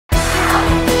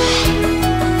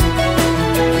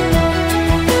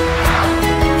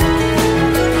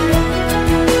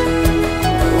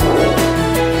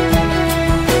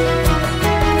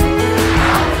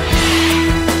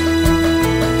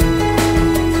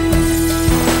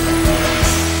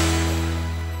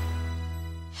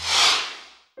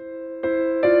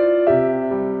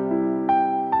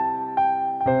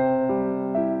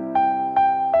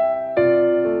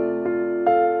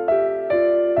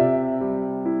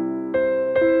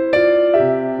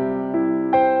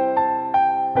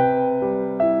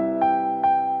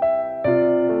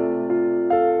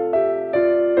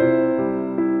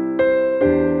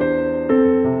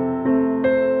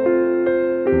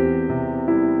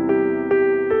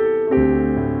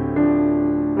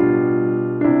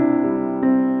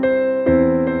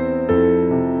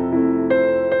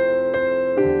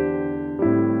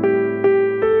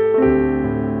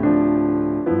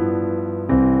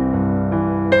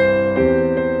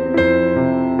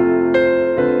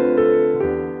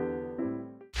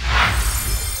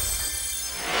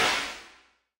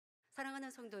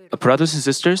Brothers and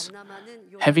sisters,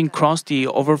 having crossed the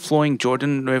overflowing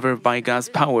Jordan River by God's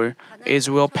power,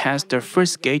 Israel passed their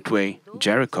first gateway,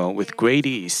 Jericho, with great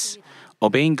ease.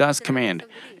 Obeying God's command,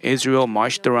 Israel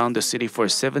marched around the city for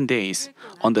 7 days.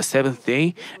 On the seventh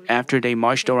day, after they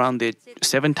marched around it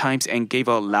 7 times and gave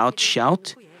a loud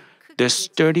shout, the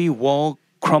sturdy wall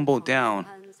crumbled down.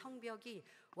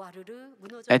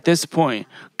 At this point,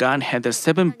 God had the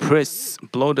 7 priests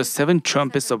blow the 7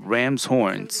 trumpets of ram's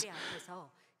horns.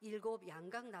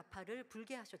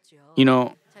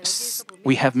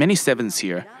 We have many sevens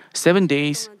here. 7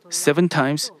 days, 7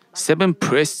 times, 7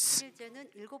 priests.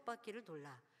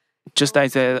 Just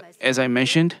as I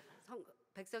mentioned,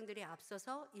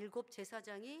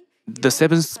 the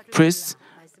 7 priests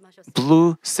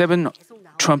blew 7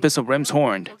 trumpets of ram's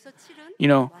horn.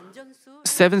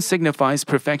 7 signifies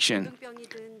perfection.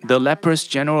 The leprous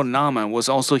general Naaman was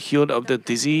also healed of the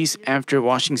disease after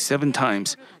washing 7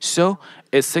 times. So,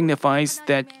 it signifies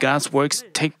that God's works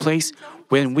take place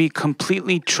when we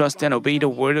completely trust and obey the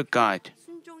word of God.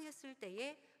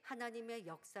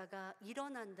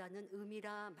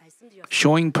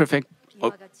 Showing perfect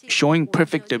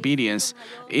obedience,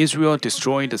 Israel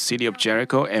destroyed the city of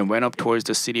Jericho and went up towards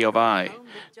the city of Ai,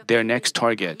 their next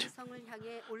target.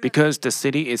 Because the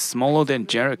city is smaller than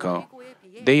Jericho,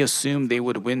 they assumed they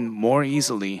would win more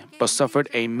easily, but suffered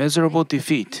a miserable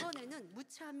defeat.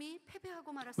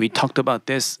 We talked about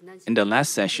this in the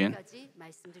last session.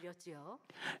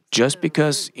 Just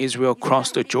because Israel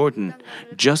crossed the Jordan,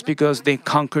 just because they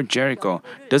conquered Jericho,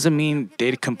 doesn't mean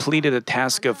they completed the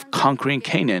task of conquering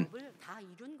Canaan.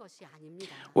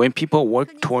 When people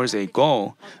work towards a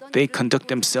goal, they conduct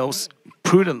themselves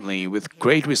prudently with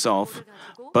great resolve.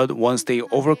 But once they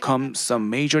overcome some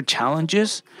major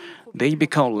challenges, they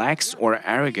become lax or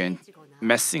arrogant,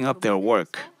 messing up their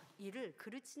work.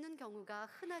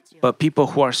 But people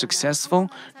who are successful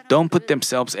don't put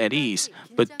themselves at ease,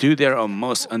 but do their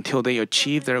utmost until they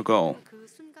achieve their goal.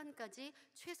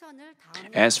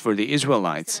 As for the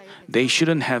Israelites, they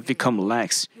shouldn't have become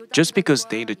lax just because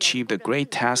they'd achieved the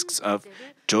great tasks of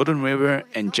Jordan River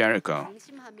and Jericho.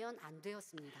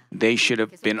 They should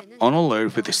have been on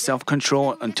alert with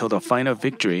self-control until the final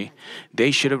victory.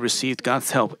 They should have received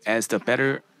God's help as the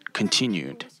battle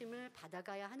continued.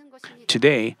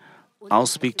 Today, I'll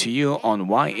speak to you on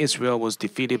why Israel was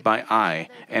defeated by Ai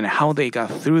and how they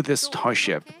got through this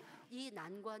hardship.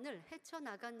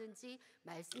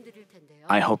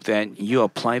 I hope that you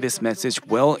apply this message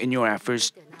well in your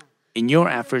efforts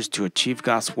to achieve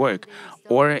God's work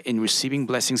or in receiving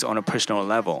blessings on a personal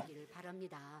level.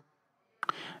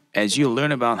 As you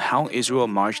learn about how Israel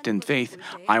marched in faith,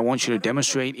 I want you to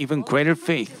demonstrate even greater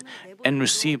faith and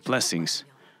receive blessings.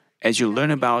 As you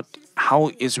learn about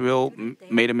how Israel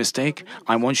made a mistake,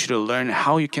 I want you to learn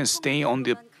how you can stay on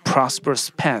the prosperous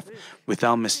path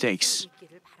without mistakes.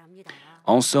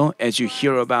 Also, as you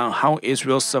hear about how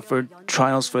Israel suffered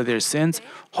trials for their sins,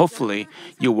 hopefully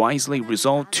you wisely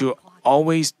resolve to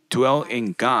always dwell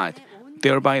in God,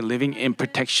 thereby living in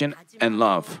protection and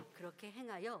love.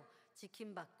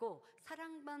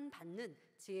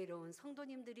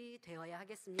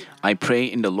 I pray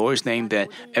in the Lord's name that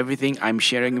everything I'm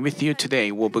sharing with you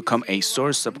today will become a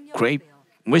source of great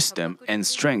wisdom and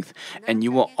strength, and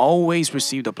you will always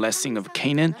receive the blessing of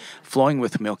Canaan flowing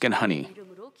with milk and honey.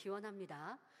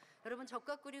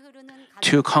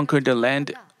 To conquer the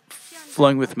land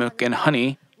flowing with milk and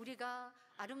honey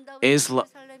is,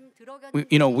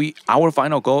 our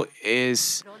final goal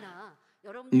is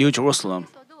New Jerusalem.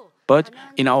 But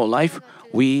in our life,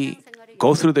 we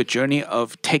go through the journey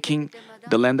of taking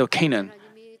the land of Canaan.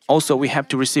 Also, we have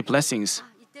to receive blessings.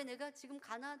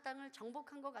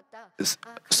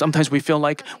 Sometimes we feel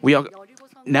like we are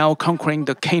now conquering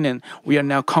the Canaan. We are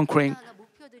now conquering.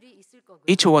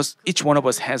 Each one of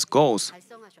us has goals.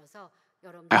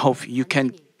 I hope you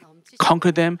can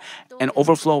conquer them and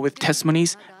overflow with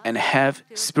testimonies and have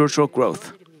spiritual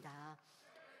growth.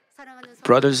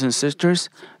 Brothers and sisters,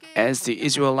 as the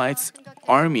Israelites'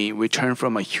 army returned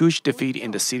from a huge defeat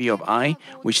in the city of Ai,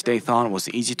 which they thought was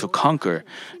easy to conquer,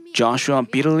 Joshua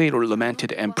bitterly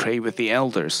lamented and prayed with the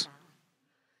elders.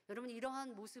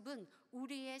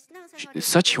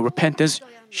 Such repentance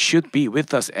should be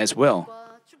with us as well.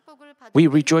 We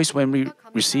rejoice when we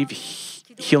receive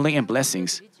healing and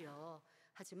blessings.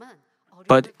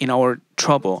 But in our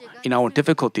trouble, in our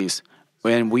difficulties,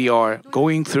 when we are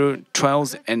going through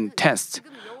trials and tests,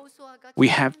 we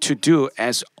have to do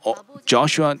as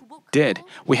Joshua did.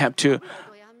 We have to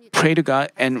pray to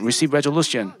God and receive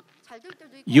resolution.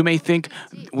 You may think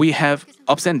we have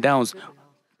ups and downs.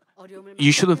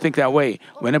 you shouldn't think that way.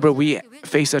 Whenever we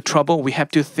face a trouble, we have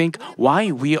to think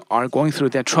why we are going through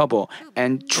that trouble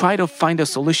and try to find a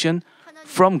solution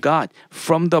from God,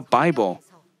 from the Bible.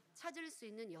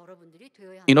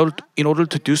 In order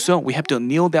to do so, we have to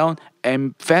kneel down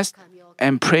and fast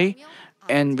and pray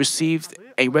and receive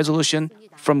a resolution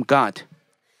from God.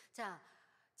 자,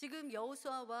 지금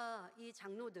여호수아와 이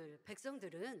장로들,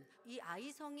 백성들은 이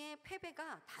아이성의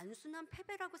패배가 단순한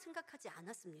패배라고 생각하지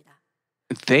않았습니다.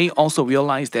 They also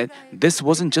realized that this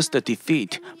wasn't just a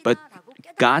defeat, but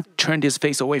God turned his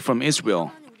face away from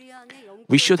Israel.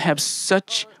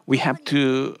 We have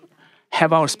to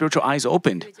have our spiritual eyes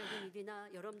opened.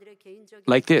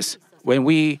 Like this, when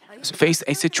we face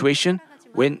a situation,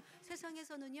 when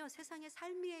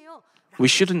we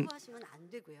shouldn't,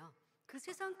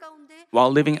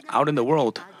 while living out in the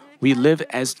world, we live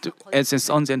as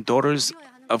sons and daughters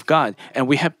of God, and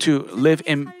we have to live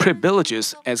in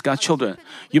privileges as God's children.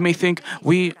 You may think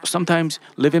we sometimes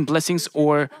live in blessings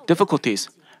or difficulties.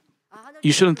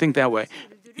 You shouldn't think that way.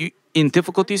 In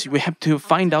difficulties, we have to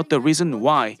find out the reason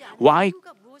why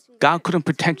God couldn't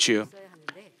protect you.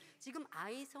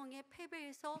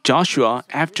 Joshua,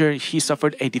 after he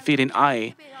suffered a defeat in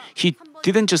Ai, he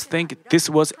didn't just think this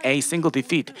was a single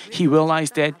defeat. He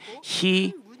realized that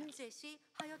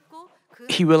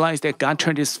God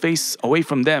turned his face away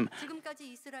from them.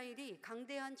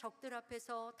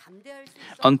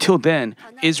 Until then,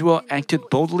 Israel acted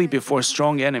boldly before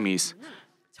strong enemies.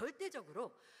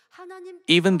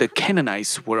 Even the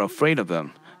Canaanites were afraid of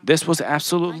them. This was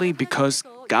absolutely because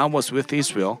God was with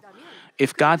Israel.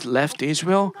 If God left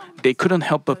Israel, they couldn't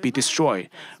help but be destroyed.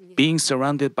 Being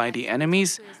surrounded by the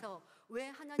enemies,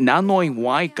 not knowing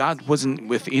why God wasn't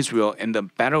with Israel in the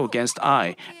battle against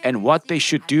Ai and what they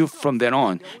should do from then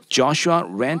on, Joshua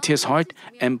rent his heart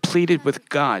and pleaded with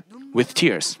God with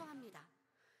tears.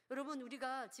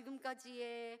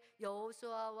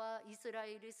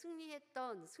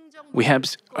 We have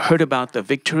heard about the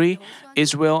victory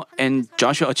Israel and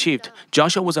Joshua achieved.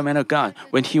 Joshua was a man of God.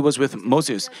 When he was with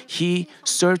Moses, he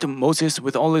served Moses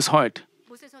with all his heart.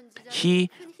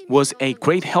 He was a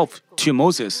great help to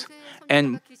Moses.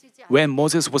 And when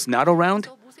Moses was not around,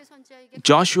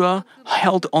 Joshua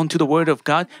held on to the word of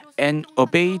God and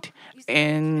obeyed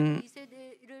and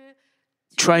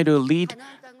tried to lead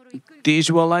the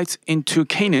Israelites into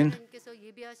Canaan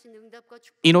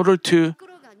in order to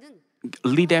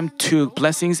lead them to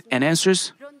blessings and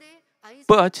answers.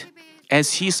 But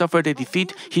as he suffered a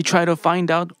defeat, he tried to find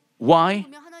out why.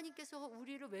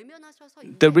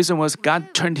 The reason was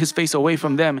God turned his face away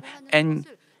from them, and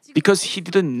because he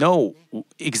didn't know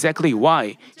exactly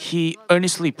why, he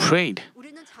earnestly prayed.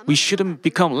 We shouldn't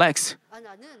become lax.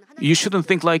 You shouldn't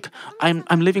think like,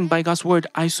 I'm living by God's word,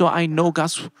 so I know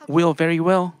God's will very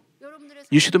well.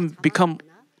 You shouldn't become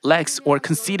lax or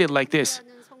conceited like this.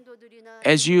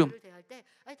 As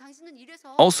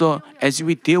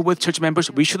we deal with church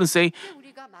members, we shouldn't say,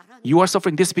 you are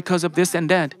suffering this because of this and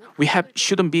that. We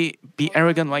shouldn't be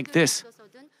arrogant like this.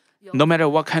 No matter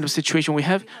what kind of situation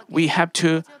we have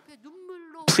to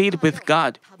plead with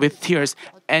God with tears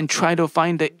and try to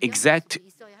find the exact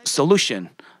solution,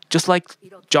 just like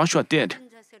Joshua did.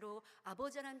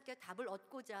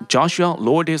 Joshua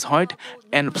lowered his heart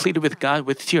and pleaded with God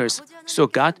with tears, so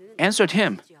God answered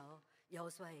him.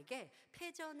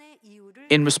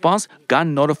 In response, God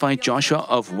notified Joshua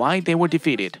of why they were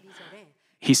defeated.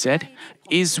 He said,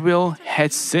 Israel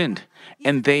had sinned,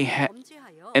 and they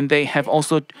have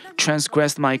also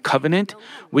transgressed my covenant,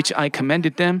 which I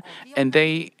commanded them, and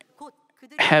they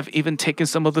have even taken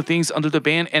some of the things under the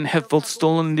ban and have both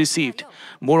stolen and deceived.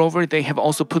 Moreover, they have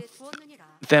also put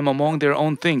them among their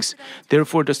own things.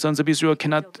 Therefore, the sons of Israel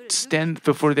cannot stand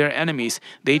before their enemies.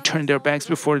 They turn their backs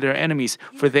before their enemies,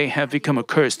 for they have become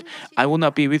accursed. I will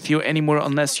not be with you anymore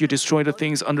unless you destroy the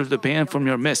things under the ban from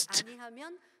your midst.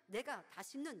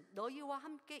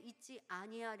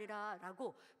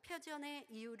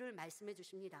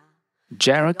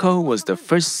 Jericho was the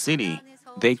first city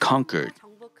they conquered.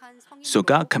 So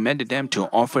God commanded them to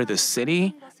offer the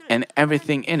city and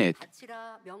everything in it,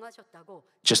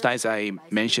 just as I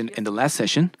mentioned in the last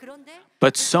session.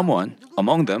 But someone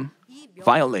among them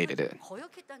violated it.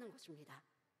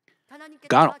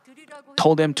 God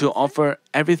told them to offer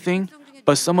everything,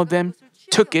 but some of them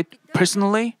took it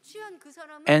personally,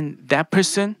 and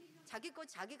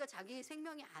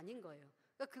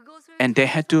they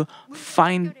had to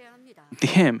find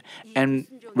him and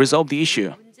resolve the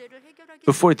issue.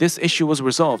 Before this issue was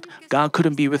resolved, God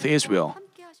couldn't be with Israel.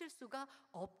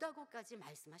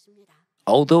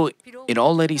 Although it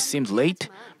already seemed late,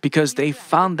 because they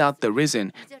found out the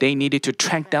reason, they needed to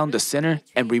track down the sinner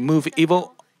and remove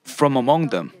evil from among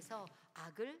them. 그래서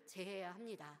악을 제해야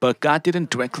합니다. But God didn't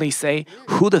directly say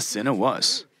who the sinner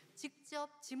was. 직접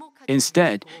지목하지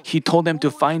Instead, He told them to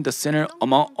find the sinner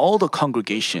among all the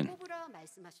congregation. 뽑으라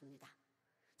말씀하십니다.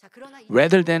 자, 그러나 이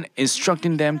Rather than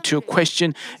instructing them to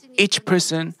question each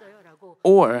person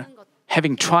or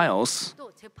having trials,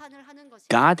 또 재판을 하는 것이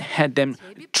God had them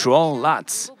draw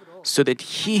lots so that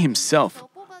He Himself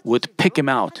would pick him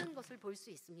out. 하는 것을 볼 수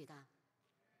있습니다.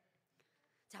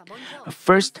 자, 먼저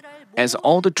First, as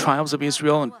all the tribes of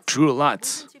Israel drew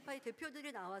lots, 지파의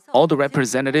대표들이 나와서 all the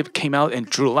representatives came out and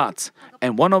drew lots,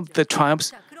 and one of the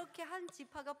tribes 자, 그렇게 한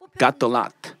지파가 got the 뽑혔는데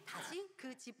lot. 다시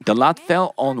그 지파 The lot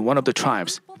fell on one of the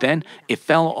tribes. Then it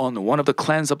fell on one of the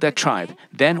clans of that tribe.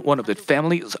 Then one of the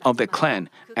families of that clan.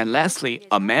 And lastly,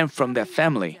 a man from that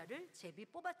family. 를 제비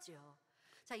뽑았지요.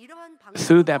 자, 이러한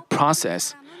Through 방식으로 that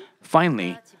process,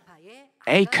 finally, 지파의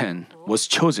Achan was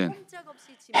chosen.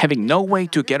 Having no way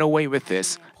to get away with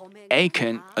this,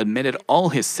 Achan admitted all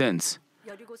his sins.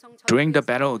 During the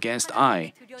battle against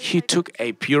Ai, he took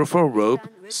a beautiful robe,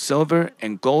 silver,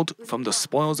 and gold from the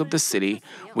spoils of the city,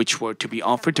 which were to be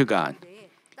offered to God.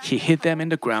 He hid them in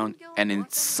the ground and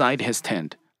inside his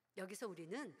tent. 여기서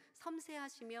우리는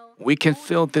섬세하시며 We can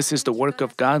feel this is the work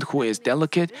of God who is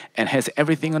delicate and has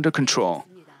everything under control.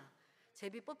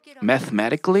 제비 뽑기라고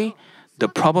Mathematically, the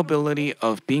probability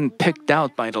of being picked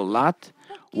out by the lot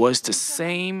was the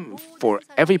same for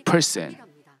every person.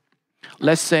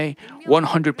 Let's say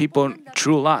 100 people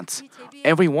drew lots.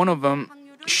 Every one of them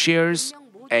shares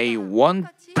a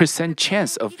 1%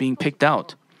 chance of being picked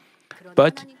out.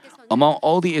 But among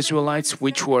all the Israelites,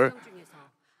 which were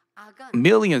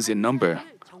millions in number,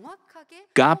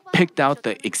 God picked out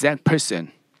the exact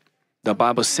person. The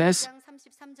Bible says,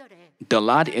 the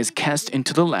lot is cast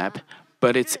into the lap,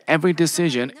 but its every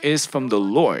decision is from the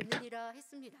Lord.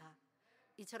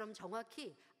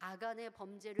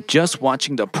 Just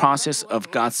watching the process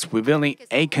of God's revealing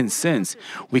Achan's sins,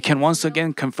 we can once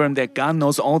again confirm that God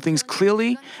knows all things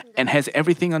clearly and has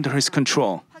everything under His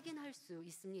control.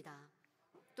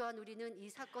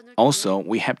 Also,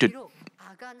 we have to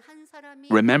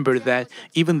remember that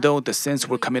even though the sins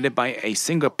were committed by a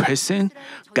single person,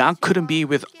 God couldn't be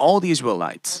with all the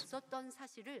Israelites. 없었던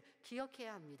사실을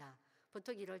기억해야 합니다.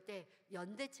 보통 이럴 때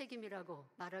연대 책임이라고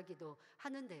말하기도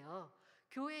하는데요.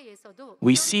 교회에서도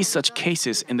We see such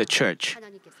cases in the church.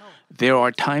 하나님께서 There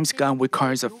are times God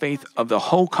requires the faith of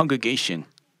the whole congregation.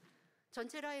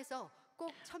 전체라 해서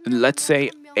꼭 Let's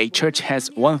say a church has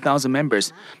 1,000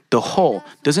 members. The whole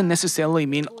doesn't necessarily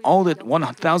mean all the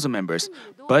 1,000 members.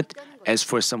 But as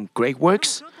for some great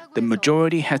works, the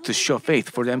majority has to show faith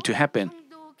for them to happen.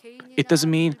 It doesn't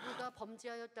mean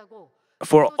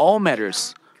for all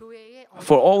matters,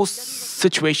 for all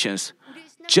situations,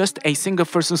 just a single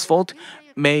person's fault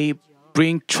may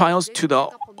bring trials to the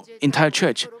entire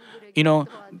church. You know,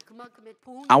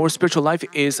 our spiritual life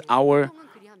is our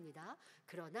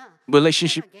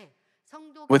relationship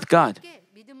with God.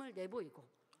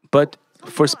 But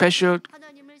for special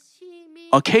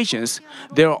occasions,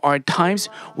 there are times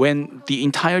when the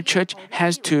entire church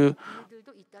has to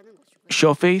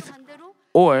show faith,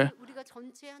 or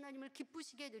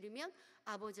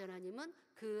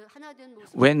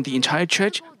when the entire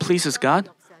church pleases God,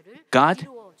 God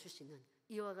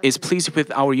is pleased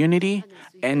with our unity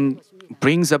and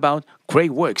brings about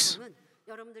great works.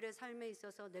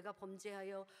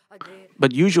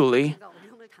 But usually,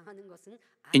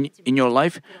 in your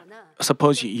life,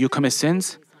 suppose you commit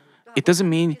sins, it doesn't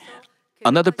mean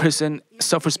another person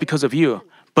suffers because of you.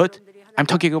 But I'm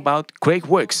talking about great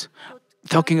works.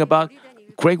 Talking about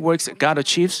great works God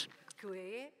achieves.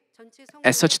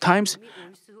 At such times,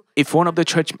 if one of the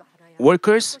church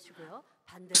workers,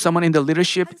 someone in the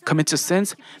leadership commits a sin,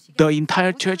 the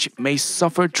entire church may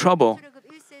suffer trouble.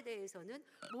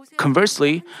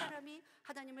 Conversely,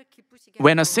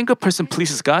 when a single person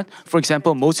pleases God, for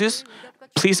example, Moses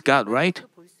pleased God, right?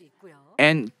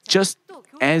 And just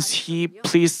as he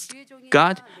pleased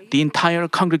God, the entire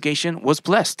congregation was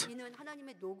blessed.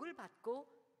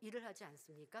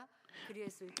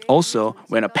 Also,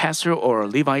 when a pastor or a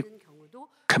Levite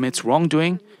commits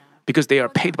wrongdoing, because they are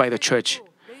paid by the church,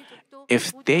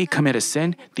 if they commit a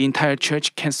sin, the entire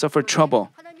church can suffer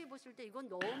trouble.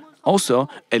 Also,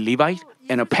 a Levite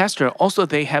and a pastor, also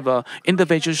they have an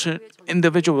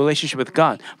individual relationship with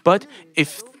God. But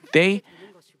if they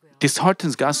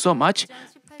disheartens God so much,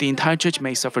 the entire church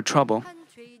may suffer trouble.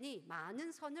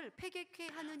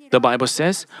 The Bible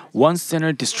says, one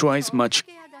sinner destroys much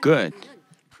good.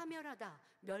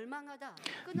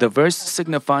 The verse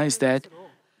signifies that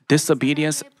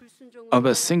disobedience of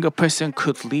a single person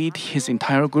could lead his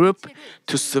entire group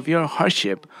to severe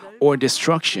hardship or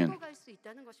destruction. 갈 수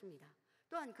있다는 것입니다.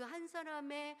 또한 그 한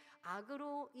사람의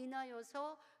악으로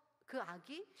인하여서 그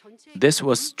악이 전체에게 This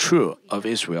was true of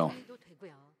Israel. 도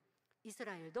되고요.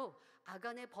 이스라엘도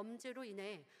아간의 범죄로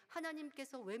인해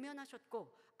하나님께서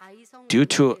외면하셨고 아이성 Due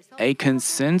to Achan's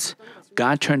sins,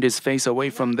 God turned his face away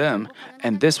from them,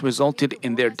 and this resulted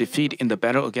in their defeat in the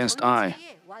battle against Ai.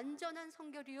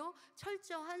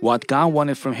 What God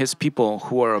wanted from his people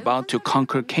who were about to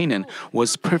conquer Canaan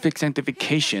was perfect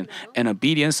sanctification and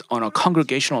obedience on a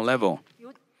congregational level.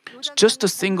 Just a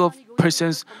single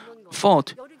person's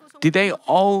fault, did they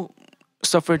all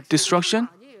suffer destruction?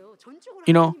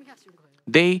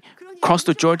 They crossed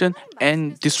the Jordan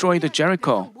and destroyed the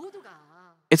Jericho.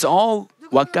 It's all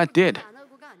what God did.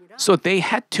 So they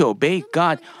had to obey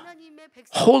God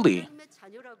wholly,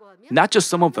 not just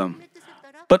some of them,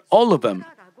 but all of them.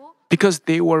 Because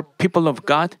they were people of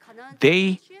God,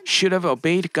 they should have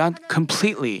obeyed God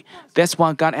completely. That's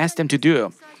what God asked them to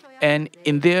do. And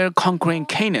in their conquering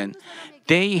Canaan,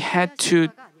 they had to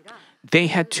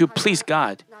please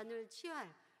God.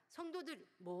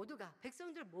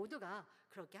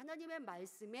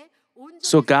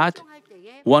 So God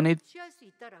wanted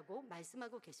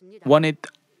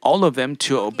all of them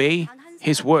to obey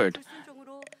His word.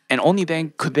 And only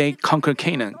then could they conquer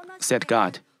Canaan, said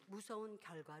God.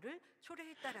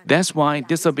 That's why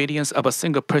disobedience of a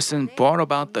single person brought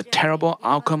about the terrible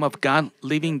outcome of God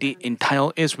leaving the entire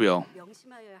Israel.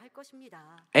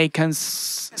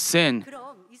 Achan's sin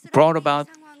brought about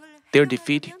their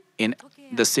defeat in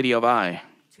the city of Ai.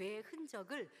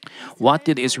 What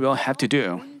did Israel have to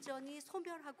do?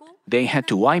 They had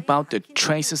to wipe out the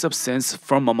traces of sins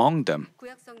from among them,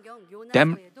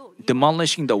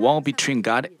 demolishing the wall between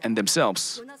God and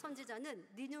themselves.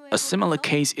 A similar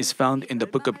case is found in the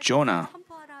book of Jonah.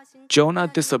 Jonah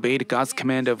disobeyed God's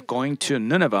command of going to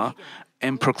Nineveh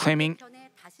and proclaiming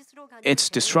its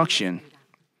destruction.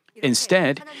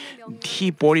 Instead,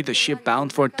 he boarded the ship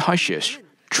bound for Tarshish,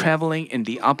 traveling in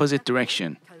the opposite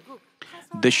direction.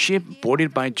 The ship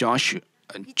boarded by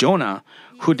Jonah,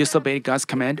 who disobeyed God's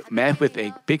command, met with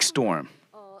a big storm.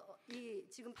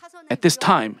 At this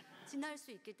time,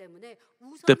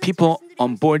 the people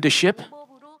on board the ship,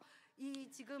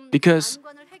 because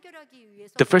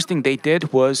the first thing they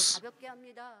did was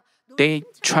they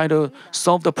try to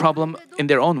solve the problem in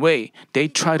their own way. They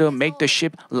try to make the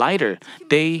ship lighter.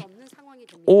 They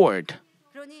oared.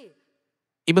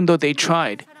 Even though they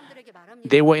tried,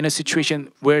 they were in a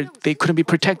situation where they couldn't be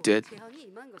protected.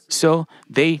 So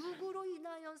they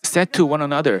said to one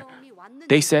another,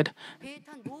 they said,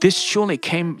 "This surely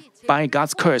came by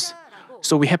God's curse.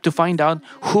 So we have to find out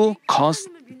who caused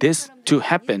this to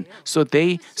happen." So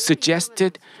they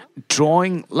suggested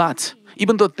drawing lots.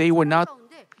 Even though they were not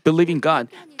believing God,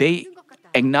 they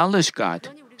acknowledged God.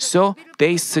 So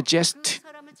they suggest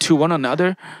to one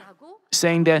another,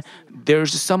 saying that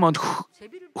there's someone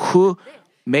who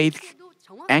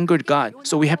angered God.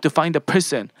 So we have to find the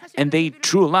person. And they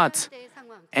drew lots.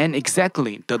 And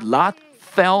exactly, the lot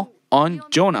fell on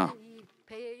Jonah.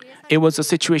 It was a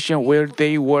situation where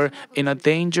they were in a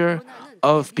danger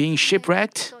of being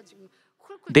shipwrecked.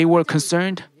 They were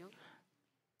concerned.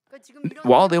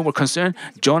 While they were concerned,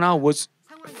 Jonah was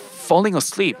falling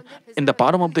asleep in the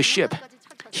bottom of the ship.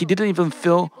 He didn't even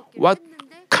feel what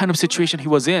kind of situation he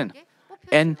was in.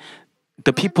 And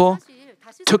the people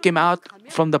took him out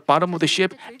from the bottom of the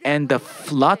ship, and the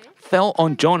lot fell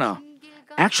on Jonah.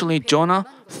 Actually, Jonah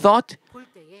thought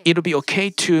it would be okay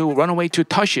to run away to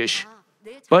Tarshish.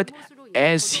 But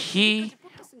as he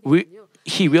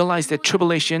realized that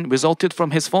tribulation resulted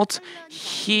from his faults,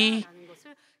 he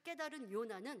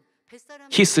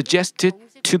suggested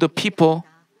to the people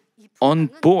on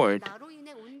board,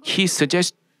 to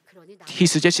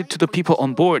the people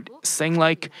on board, saying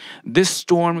like, "This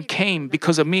storm came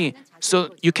because of me,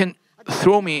 so you can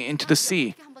throw me into the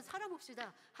sea."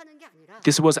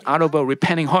 This was out of a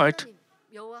repenting heart.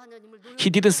 He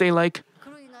didn't say like,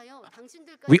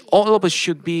 all of us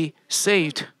should be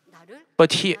saved.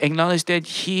 But he acknowledged that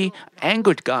he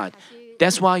angered God.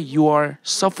 That's why you are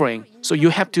suffering. So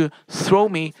you have to throw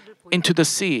me into the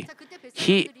sea.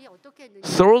 He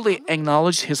thoroughly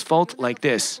acknowledged his fault like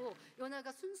this.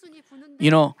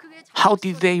 How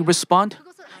did they respond?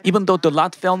 Even though the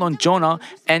lot fell on Jonah,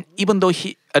 and even though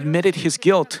he admitted his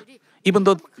guilt, even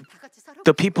though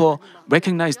the people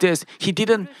recognized this, he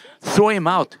didn't throw him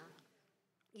out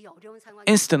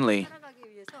instantly.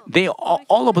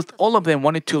 All of them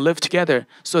wanted to live together,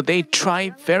 so they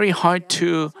tried very hard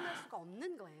to.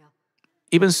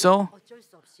 Even so,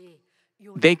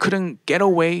 they couldn't get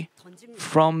away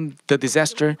from the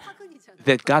disaster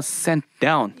that God sent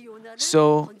down.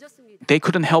 So they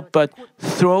couldn't help but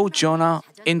throw Jonah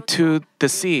into the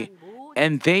sea.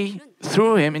 And they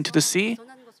threw him into the sea.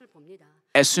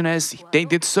 As soon as they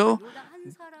did so,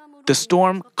 the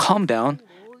storm calmed down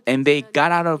and they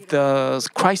got out of the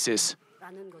crisis.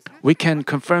 We can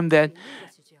confirm that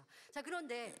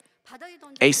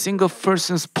a single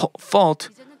person's fault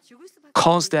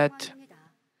caused that.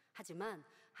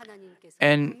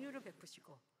 And,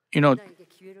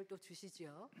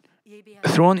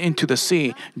 thrown into the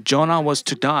sea, Jonah was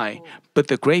to die. But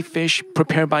the great fish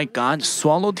prepared by God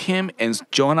swallowed him, and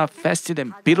Jonah fasted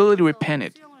and bitterly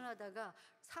repented.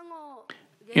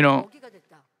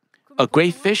 A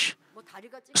great fish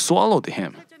swallowed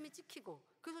him.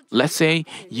 Let's say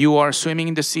you are swimming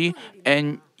in the sea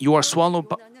and you are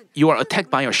attacked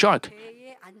by a shark.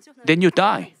 Then you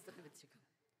die.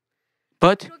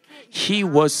 But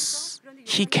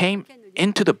he came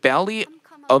into the belly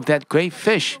of that great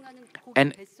fish,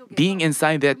 and being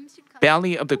inside that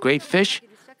belly of the great fish,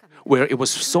 where it was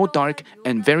so dark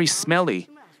and very smelly,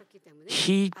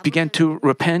 he began to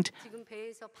repent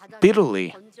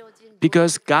bitterly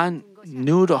because God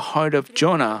knew the heart of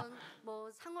Jonah.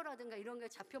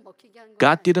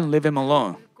 God didn't leave him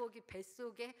alone.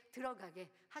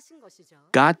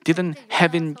 God didn't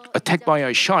have him attacked by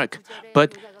a shark,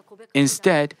 but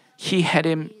instead, he had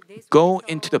him go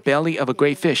into the belly of a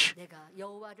great fish.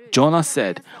 Jonah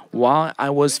said, "While I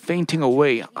was fainting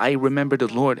away, I remembered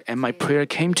the Lord, and my prayer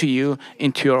came to you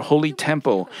into your holy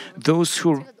temple. Those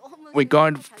who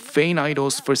regard vain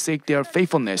idols forsake their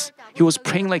faithfulness." He was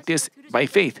praying like this by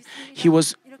faith. He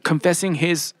was confessing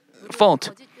his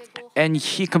fault, and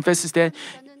he confesses that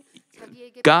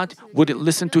God would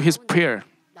listen to his prayer.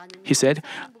 He said,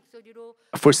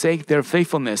 "Forsake their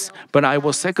faithfulness, but I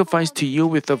will sacrifice to you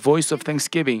with the voice of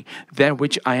thanksgiving. That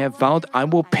which I have vowed I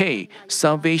will pay.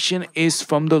 Salvation is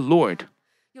from the Lord."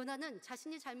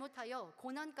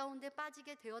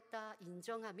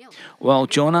 While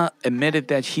Jonah admitted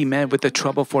that he met with the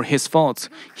trouble for his faults,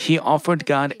 he offered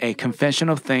God a confession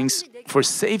of thanks for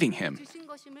saving him.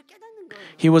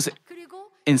 He was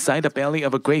inside the belly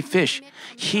of a great fish.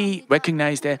 He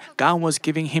recognized that God was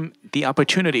giving him the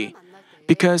opportunity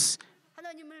because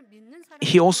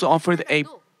he also offered a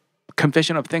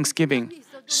confession of thanksgiving.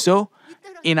 So,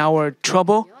 in our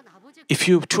trouble, if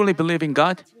you truly believe in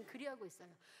God,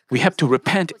 we have to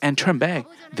repent and turn back.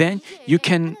 Then you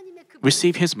can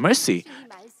receive His mercy,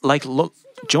 like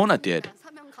Jonah did.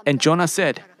 And Jonah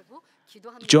said,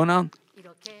 Jonah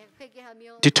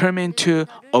determined to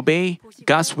obey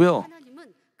God's will.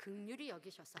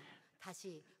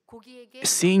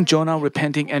 Seeing Jonah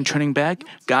repenting and turning back,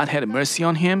 God had mercy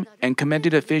on him and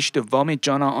commanded a fish to vomit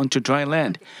Jonah onto dry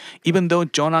land. Even though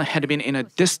Jonah had been in a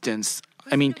distance,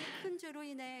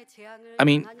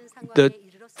 the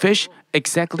fish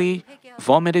exactly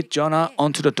vomited Jonah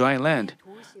onto the dry land.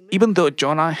 Even though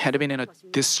Jonah had been in a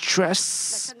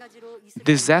disastrous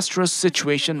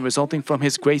situation resulting from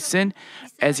his great sin,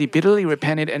 as he bitterly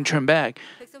repented and turned back,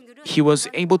 he was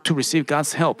able to receive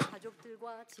God's help.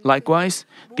 Likewise,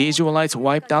 the Israelites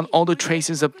wiped out all the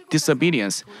traces of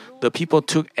disobedience. The people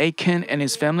took Achan and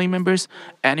his family members,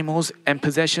 animals, and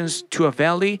possessions to a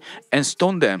valley and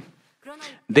stoned them.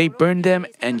 They burned them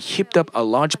and heaped up a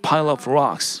large pile of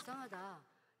rocks.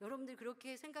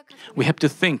 We have to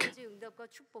think.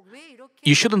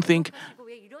 You shouldn't think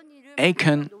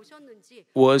Achan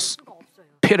was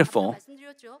pitiful.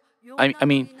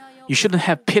 You shouldn't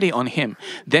have pity on him.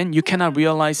 Then you cannot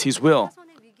realize his will.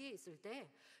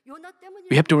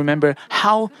 We have to remember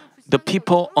how the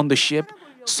people on the ship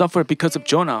suffered because of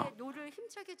Jonah.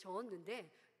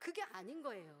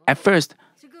 At first,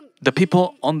 the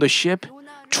people on the ship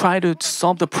tried to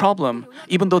solve the problem,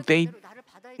 even though they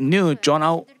knew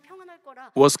Jonah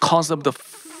was cause of the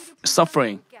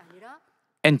suffering.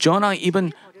 And Jonah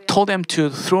even told them to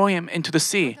throw him into the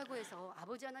sea.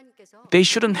 They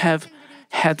shouldn't have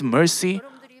had mercy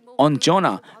on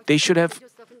Jonah. They should have.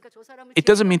 It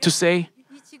doesn't mean to say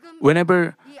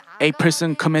whenever a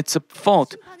person commits a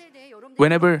fault,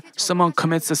 whenever someone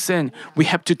commits a sin, we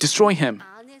have to destroy him.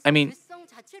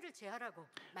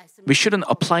 We shouldn't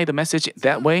apply the message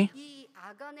that way.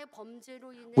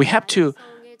 We have to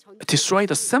destroy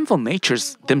the sinful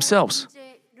natures themselves.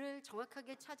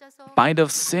 By the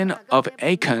sin of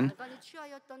Achan,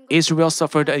 Israel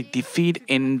suffered a defeat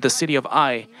in the city of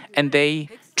Ai, and they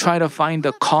tried to find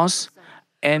the cause,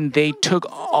 and they took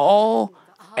all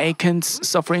Achan's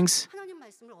sufferings.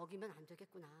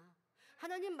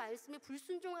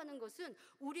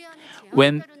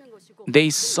 When they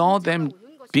saw them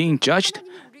being judged,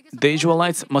 the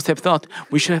Israelites must have thought,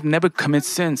 we should have never committed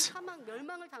sins. 사망,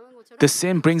 멸망을 당한 것처럼 The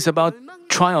sin brings about 멸망이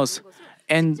trials 당하는 것을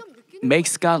and 직접 느끼는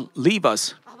makes God leave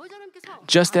us. 아버지 하나님께서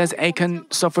Just as 아담이 Achan 범죄한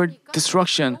거 suffered 아십니까?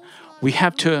 destruction, we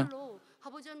have to, 눈물로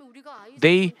아버지 하나님 우리가 아이삭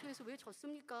they- 전투에서 왜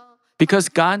졌습니까? because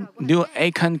God 라고 knew 할 때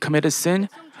Achan committed sin,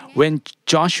 백성 중에 when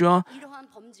Joshua 이러한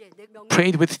범죄, 내 명령을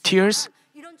prayed with tears,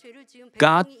 이런 죄를 지은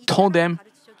God 백성이 told them,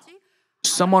 있다라고 가르치셨지?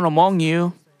 someone among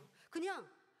you 그냥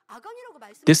아간이라고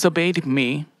말씀하셨어요. disobeyed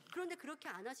me. 그런데 그렇게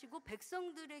안 하시고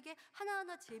백성들에게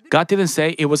하나하나 제비를 God didn't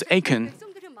say it was Achan.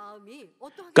 백성들의 마음이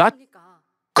God 어떠하겠습니까?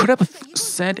 Could have 그러니까 이건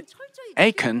said 철저히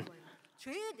Achan, 지키는 거예요.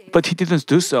 죄에 대해 but he didn't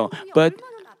do so. But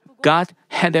얼마나 나쁘고 God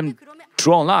had them 그러면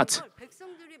draw lots. 그걸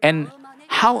백성들의 And 마음 안에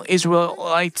how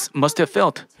Israelites must have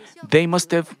felt. They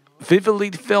must have vividly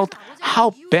felt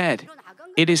how bad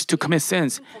it is to commit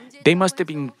sins. They must have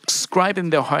inscribed in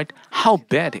their heart how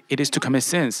bad it is to commit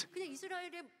sins. 그냥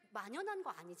이스라엘에 만연한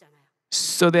거 아니잖아요.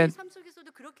 So that 삶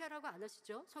속에서도 그렇게 하라고 안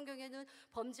하시죠? 성경에는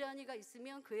범죄한 이가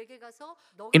있으면 그에게 가서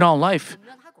in our life,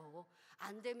 권면하고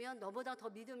안 되면 너보다 더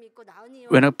믿음 있고 나은 이여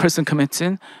when a person commits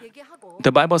sin, 얘기하고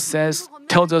the Bible says,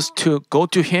 tells us to go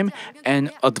to him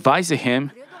and advise him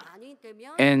그래도 아니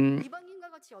되면 and 이방인과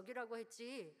같이 여기라고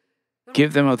했지.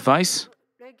 give them advice.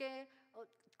 여러분에게,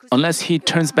 그 Unless he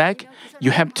turns back,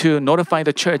 you have to notify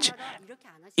the church. 이렇게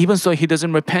안 하시죠. Even so he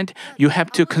doesn't repent, you have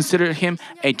to consider him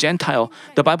a Gentile.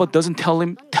 The Bible doesn't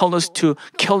tell us to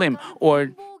kill him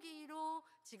or 본보기로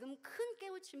지금 큰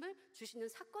깨우침을 주시는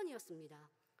사건이었습니다.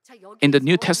 자, in the 여기에서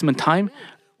New Testament time,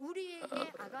 우리에게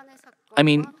아간의 사건과 I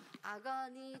mean,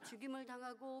 아간이 죽임을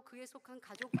당하고 그에 속한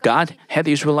가족까지 God had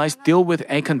the Israelites deal with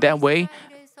Achan that way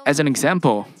as an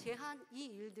example. 제한 이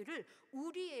일들을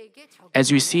우리에게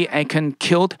As we see Achan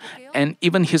killed and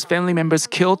even his family members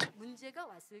killed, 문제가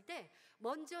왔을 때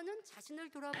먼저는 자신을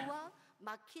돌아보아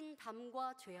막힌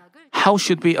담과 죄악을 how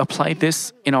should we apply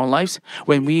this in our lives?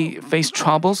 When we face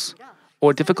troubles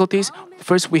or difficulties,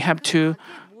 first we have to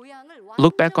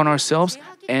look back on ourselves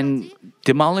and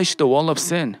demolish the wall of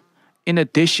sin. In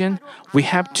addition, we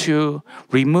have to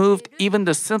remove even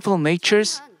the sinful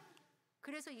natures.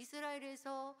 그래서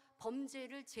이스라엘에서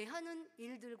범죄를 제하는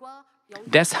일들과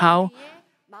That's how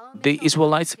the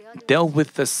Israelites dealt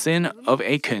with the sin of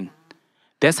Achan.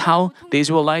 That's how the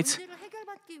Israelites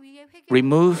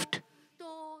removed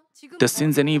the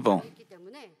sins and evil.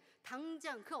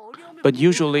 But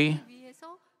usually,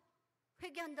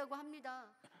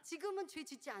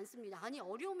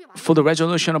 for the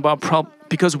resolution of our problem,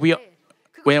 because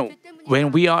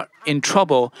when we are in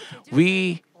trouble,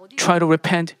 we try to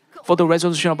repent for the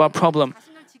resolution of our problem.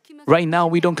 Right now,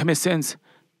 we don't commit sins.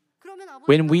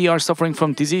 When we are suffering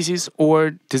from diseases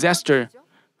or disaster,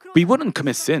 we wouldn't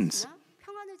commit sins.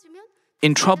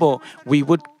 In trouble, we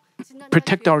would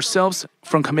protect ourselves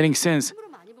from committing sins.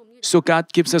 So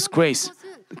God gives us grace.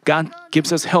 God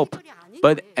gives us help.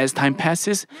 But as time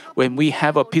passes, when we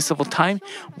have a peaceful time,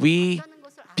 we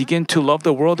begin to love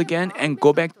the world again and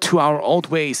go back to our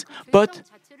old ways. But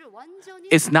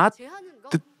it's not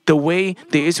the way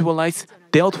the Israelites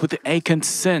dealt with Achan's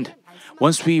sin.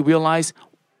 Once we realize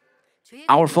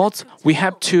our faults, we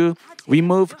have to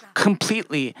remove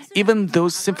completely even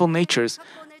those sinful natures,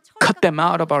 cut them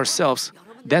out of ourselves.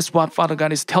 That's what Father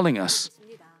God is telling us.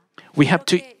 We have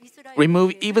to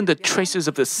remove even the traces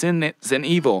of the sin and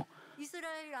evil.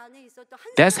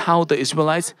 That's how the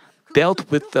Israelites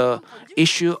dealt with the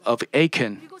issue of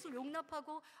Achan.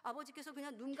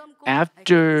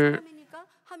 After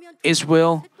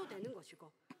Israel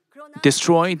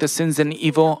destroyed the sins and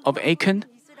evil of Achan,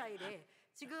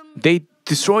 they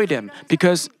destroyed them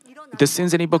because the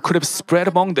sins and evil could have spread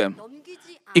among them.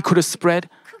 It could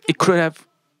have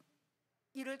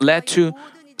led to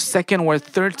second or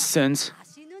third sins.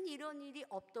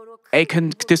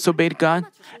 Achan disobeyed God,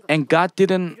 and God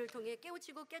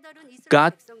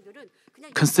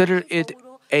considered it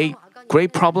a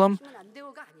great problem,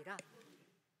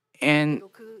 and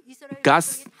God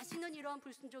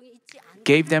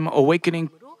gave them awakening.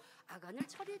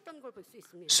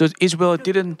 So Israel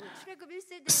didn't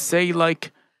say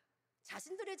like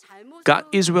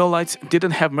Israelites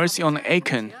didn't have mercy on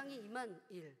Achan.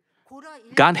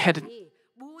 God had,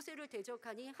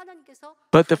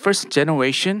 but the first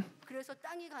generation,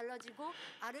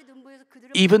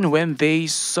 even when they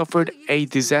suffered a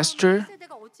disaster,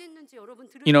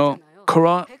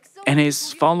 Korah and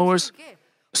his followers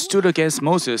stood against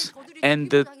Moses, and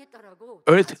the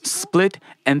earth split,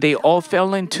 and they all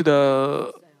fell into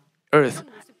the earth.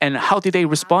 And how did they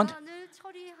respond?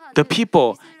 The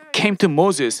people came to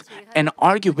Moses and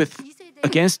argued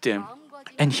against him,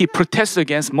 and he protested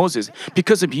against Moses.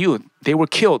 Because of you, they were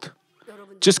killed.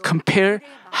 just compare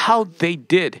how they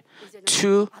did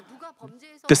to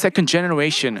the second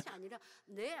generation.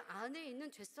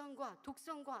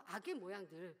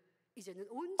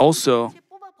 Also,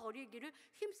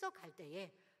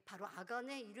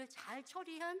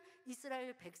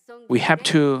 we have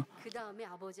to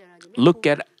look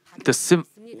at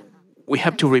we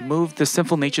have to remove the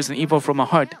sinful natures and evil from our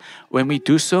heart. When we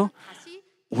do so,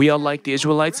 we are like the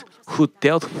Israelites who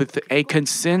dealt with Achan's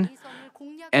sin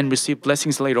and received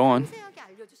blessings later on.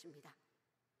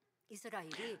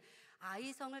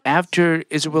 After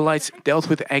Israelites dealt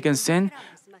with Achan's sin,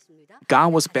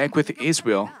 God was back with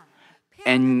Israel,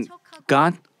 and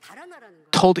God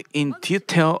told in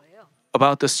detail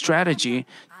about the strategy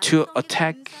to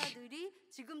attack.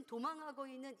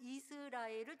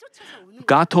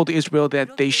 God told Israel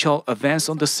that they shall advance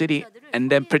on the city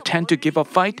and then pretend to give a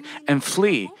fight and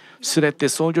flee, so that the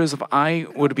soldiers of Ai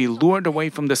would be lured away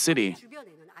from the city.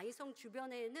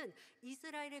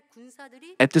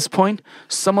 At this point,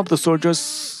 some of the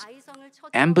soldiers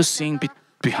ambushing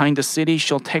behind the city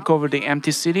shall take over the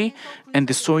empty city and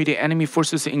destroy the enemy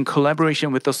forces in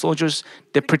collaboration with the soldiers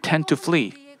that pretend to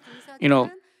flee.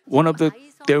 One of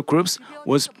their groups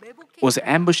was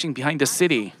ambushing behind the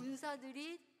city,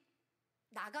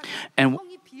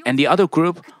 and the other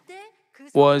group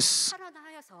was.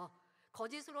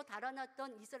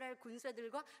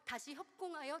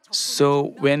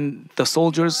 So when the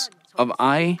soldiers of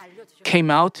Ai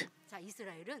came out,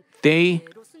 they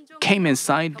came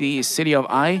inside the city of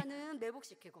Ai.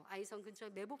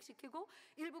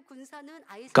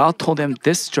 God told them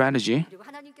this strategy.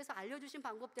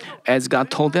 As God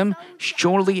told them,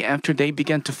 shortly after they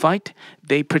began to fight,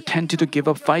 they pretended to give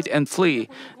up fight and flee.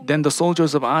 Then the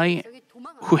soldiers of Ai,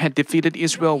 who had defeated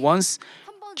Israel once,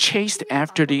 chased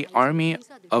after the army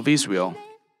of Israel.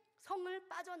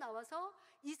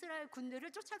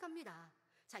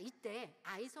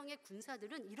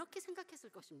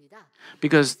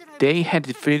 Because they had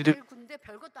defeated.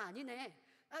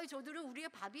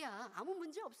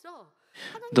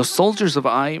 The soldiers of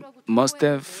Ai must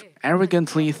have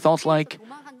arrogantly thought like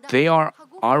they are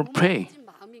our prey.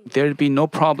 There'd be no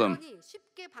problem.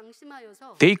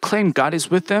 They claim God is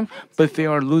with them, but they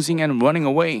are losing and running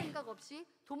away.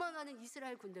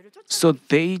 So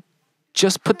they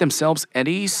just put themselves at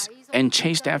ease and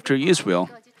chased after Israel,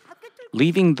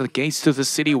 leaving the gates to the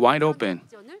city wide open.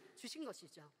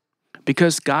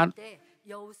 Because God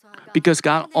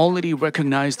already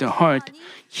recognized their heart,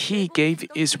 He gave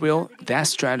Israel that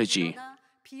strategy.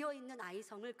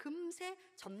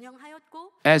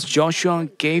 As Joshua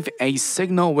gave a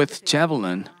signal with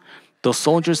javelin, the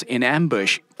soldiers in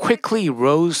ambush quickly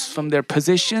rose from their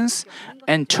positions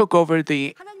and took over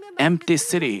the empty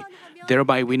city,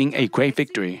 thereby winning a great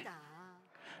victory.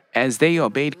 As they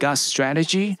obeyed God's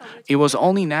strategy, it was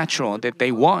only natural that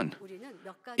they won.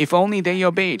 If only they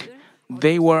obeyed,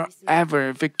 they were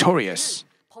ever victorious.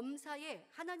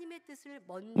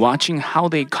 Watching how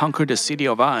they conquered the city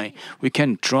of Ai, we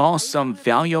can draw some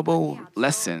valuable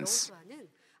lessons.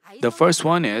 The first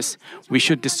one is we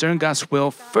should discern God's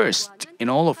will first in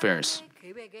all affairs.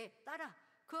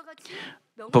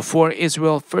 Before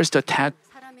Israel's first attack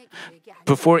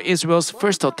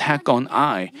on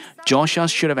Ai, Joshua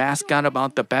should have asked God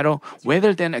about the battle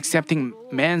rather than accepting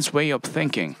man's way of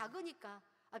thinking.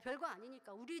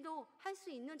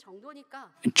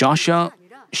 Joshua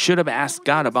should have asked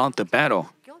God about the battle,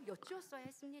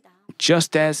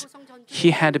 just as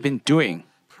he had been doing.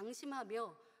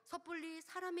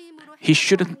 He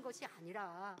should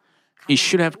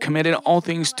have committed all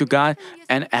things to God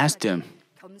and asked Him.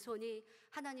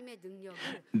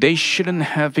 They shouldn't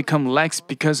have become lax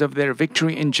because of their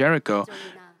victory in Jericho.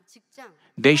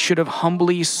 They should have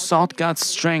humbly sought God's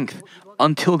strength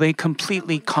until they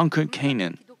completely conquered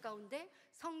Canaan.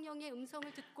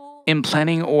 In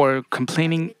planning or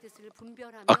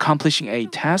accomplishing a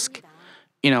task,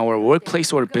 in our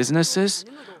workplace or businesses,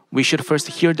 we should first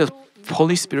hear the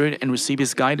Holy Spirit and receive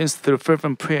His guidance through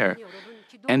fervent prayer,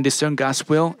 and discern God's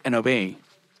will and obey.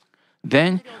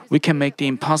 Then we can make the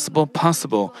impossible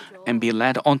possible and be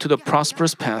led onto the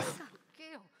prosperous path.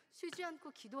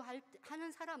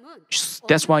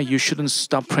 That's why you shouldn't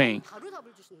stop praying.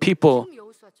 People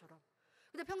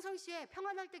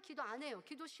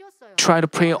try to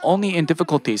pray only in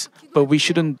difficulties, but we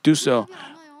shouldn't do so.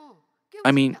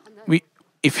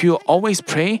 If you always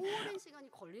pray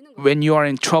when you are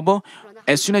in trouble,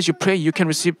 as soon as you pray, you can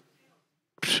receive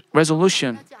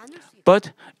resolution.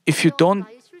 But if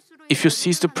you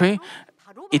cease to pray,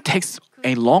 it takes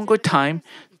a longer time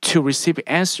to receive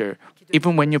answer,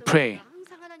 even when you pray.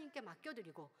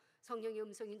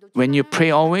 When you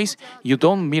pray always, you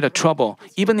don't meet a trouble.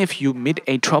 Even if you meet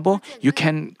a trouble, you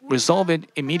can resolve it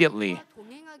immediately.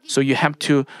 So you have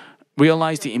to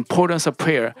realize the importance of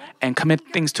prayer and commit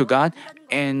things to God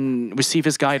and receive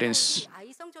His guidance.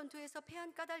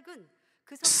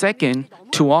 Second,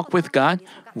 to walk with God,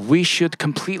 we should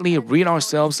completely rid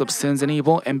ourselves of sins and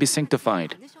evil and be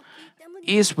sanctified.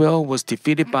 Israel was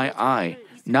defeated by Ai,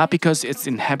 not because its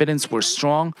inhabitants were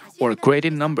strong or great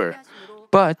in number,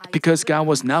 but because God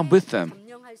was not with them.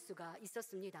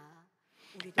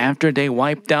 After they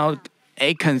wiped out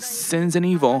Achan's sins and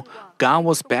evil, God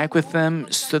was back with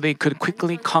them so they could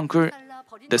quickly conquer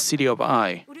the city of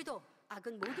Ai.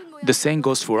 The same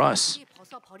goes for us.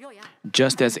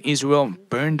 Just as Israel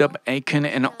burned up Achan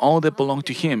and all that belonged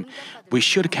to him, we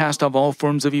should cast off all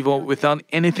forms of evil without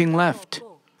anything left.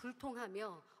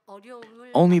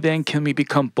 Only then can we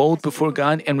become bold before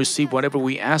God and receive whatever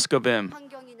we ask of Him.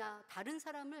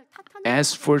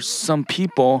 As for some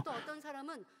people,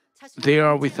 they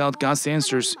are without God's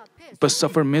answers, but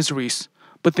suffer miseries.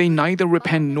 But they neither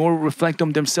repent nor reflect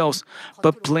on themselves,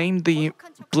 but blame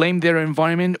their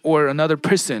environment or another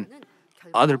person.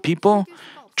 Other people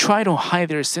try to hide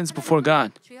their sins before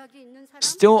God.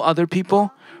 Still other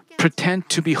people pretend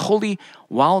to be holy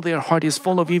while their heart is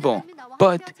full of evil,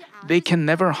 but they can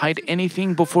never hide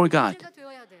anything before God.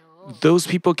 Those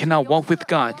people cannot walk with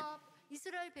God.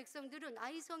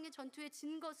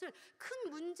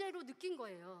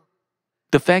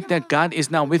 The fact that God is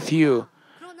not with you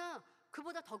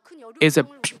is a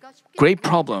great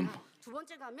problem.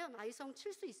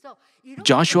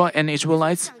 Joshua and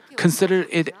Israelites considered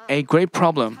it a great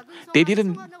problem. They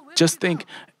didn't just think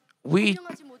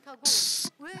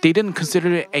they didn't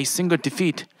consider it a single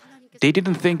defeat. They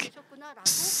didn't think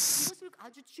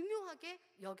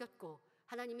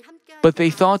but they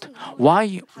thought,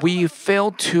 why we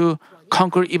failed to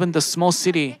conquer even the small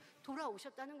city?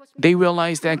 They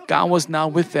realized that God was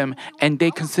not with them and they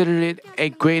considered it a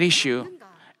great issue.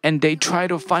 And they tried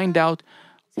to find out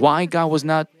why God was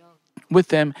not with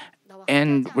them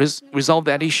and resolve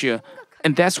that issue.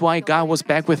 And that's why God was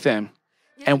back with them.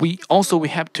 And we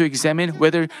have to examine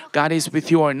whether God is with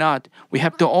you or not. We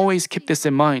have to always keep this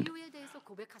in mind.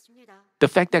 The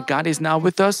fact that God is not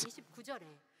with us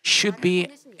should be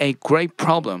a great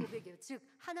problem.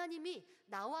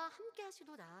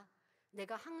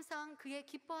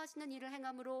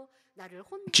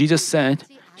 Jesus said,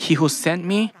 "He who sent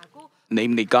me,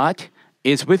 namely God,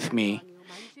 is with me.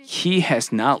 He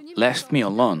has not left me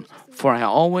alone, for I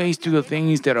always do the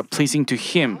things that are pleasing to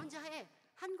Him."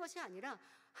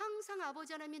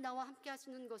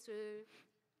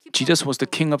 Jesus was the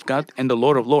King of God and the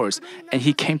Lord of Lords, and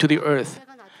He came to the earth.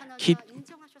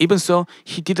 Even so,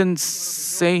 He didn't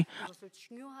say,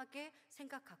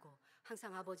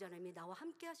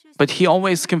 but He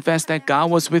always confessed that God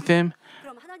was with Him,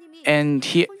 and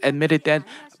He admitted that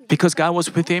because God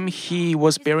was with Him, He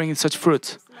was bearing such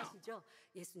fruit.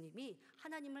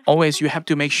 Always you have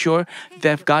to make sure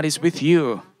that God is with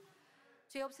you.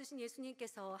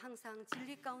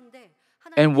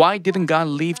 And why didn't God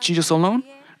leave Jesus alone?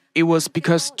 It was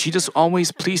because Jesus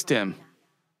always pleased Him.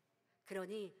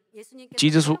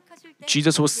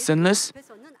 Jesus was sinless,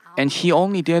 and He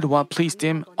only did what pleased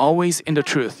Him, always in the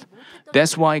truth.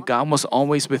 That's why God was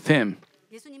always with Him.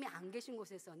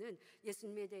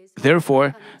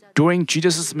 Therefore, during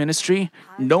Jesus' ministry,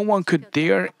 no one could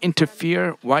dare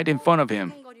interfere right in front of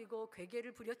Him.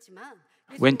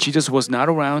 When Jesus was not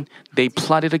around, they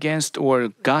plotted against or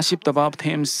gossiped about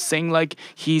Him, saying like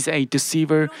He's a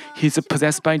deceiver, He's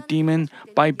possessed by a demon,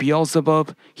 by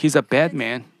Beelzebub, He's a bad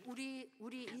man.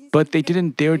 But they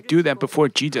didn't dare do that before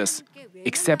Jesus,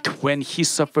 except when He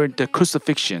suffered the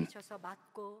crucifixion.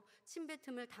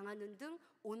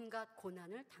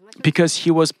 Because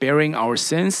He was bearing our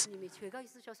sins,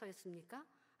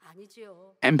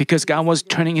 and because God was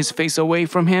turning His face away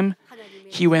from Him,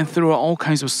 He went through all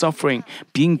kinds of suffering,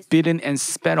 being beaten and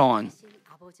spat on.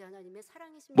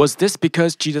 Was this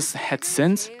because Jesus had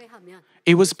sins?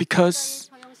 It was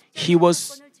because He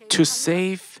was to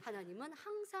save.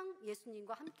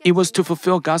 It was to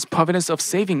fulfill God's providence of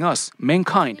saving us,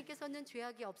 mankind.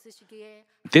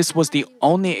 This was the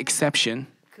only exception.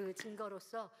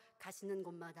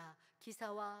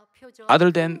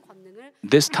 Other than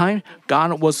this time,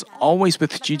 God was always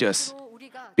with Jesus.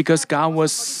 Because God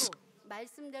was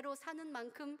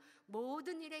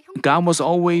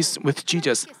always with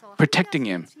Jesus, protecting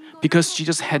Him. Because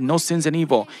Jesus had no sins and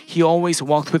evil, He always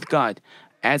walked with God.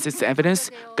 As its evidence,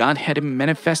 God had Him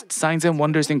manifest signs and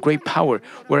wonders in great power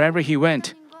wherever He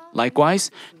went.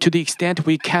 Likewise, to the extent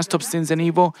we cast off sins and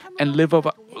evil and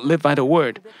live by the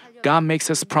Word, God makes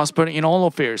us prosper in all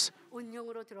affairs.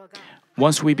 온영으로 들어가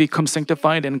Once we become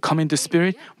sanctified and come into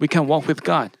spirit, we can walk with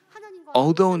God, 하나님과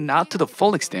although not to the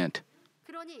full extent.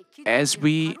 그러니 As 기도하면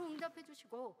we 바로 응답해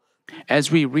주시고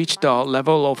As we reach the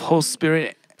level of whole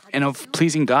spirit and of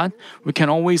pleasing God, we can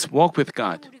always walk with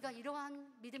God. 우리가 이러한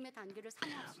믿음의 단계를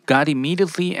사모합시다. God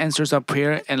immediately answers our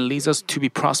prayer and leads us to be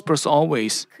prosperous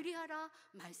always. 그리하라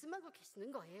말씀하고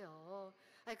계시는 거예요.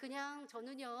 아니, 그냥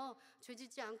저는요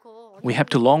죄짓지 않고 We have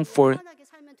to long for 편안하게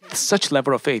살면 되는데 such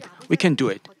level of faith. We can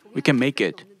do it. We can make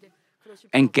it. 그러실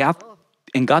And 필요 God, 없어.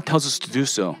 and God tells us to do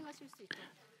so. 행하실 수 있도록.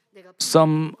 내가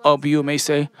Some of you may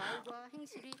say, 말과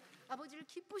행실이 아버지를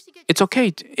기쁘시게 it's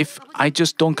okay if I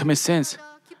just don't commit sins.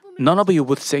 None of you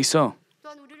would say so.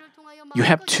 또한 우리를 통하여 You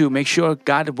have to make sure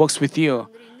God works with you.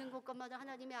 마음을 있는 곳곳마다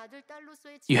하나님의 아들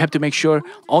딸로서의 You have to make sure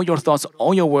all your thoughts,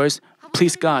 all your words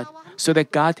please God, so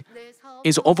that God 내 사업,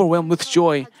 is overwhelmed with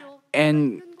joy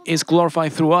and is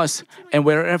glorified through us. And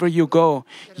wherever you go,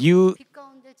 you 빛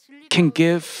가운데 진리 can 가운데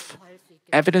give 거할 수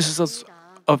있게 evidences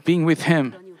of being with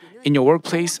Him in your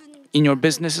workplace, in your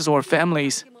businesses or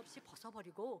families. 없이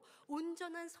벗어버리고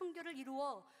온전한 성결을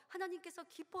이루어 하나님께서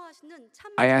기뻐하시는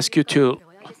참 I ask you to-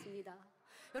 배워야겠습니다.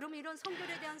 여러분 이런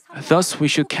성결에 대한 사모함, Thus, we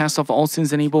should cast off all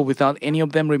sins and evil without any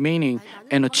of them remaining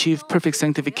and achieve perfect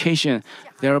sanctification,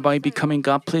 thereby becoming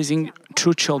God-pleasing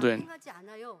true children. 행하지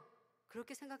않아요.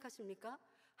 그렇게 생각하십니까?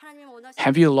 하나님 원하시는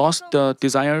Have you lost the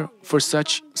desire for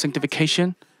such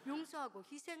sanctification? 용서하고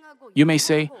희생하고 You may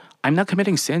say, I'm not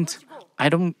committing sins.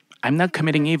 I'm not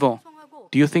committing evil.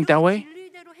 Do you think that way?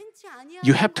 진리대로 행치 아니하는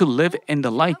You have to live in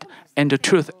the light and the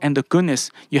truth and the goodness.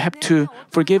 You have to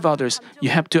forgive others.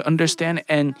 You have to understand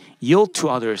and yield to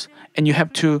others. And you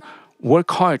have to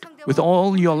work hard with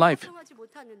all your life. 행하지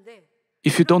못하는데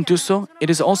If you don't do so, it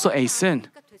is also a sin.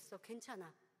 그러니까 됐어. 괜찮아.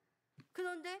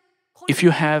 그런데 If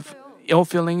you have ill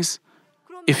feelings,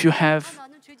 if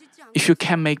you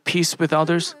can't make peace with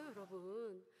others,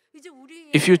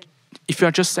 if you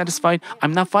are just satisfied,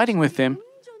 I'm not fighting with them,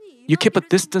 you keep a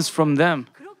distance from them.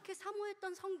 그렇게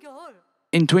사모했던 성결,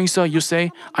 In doing so, you say,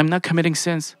 I'm not committing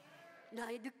sins.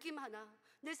 나의 느낌 하나,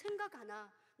 내 생각 하나,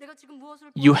 내가 지금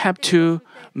무엇을 You have to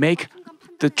make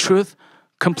the truth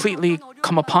completely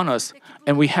come upon us,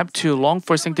 and we have to long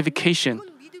for sanctification.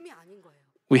 그건 믿음이 아닌 거예요.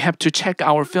 We have to check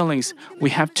our feelings.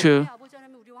 We have to 아버지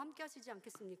하나님 우리와 함께 하시지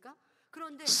않겠습니까?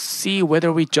 그런데 see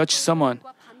whether we judge someone.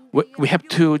 We have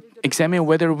to examine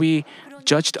whether we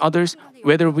judged others,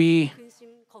 whether we.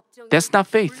 근심, 걱정이 That's not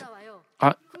faith. 올라와요.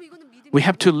 Uh, 그럼 이거는 믿음이 we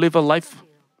have to live a life.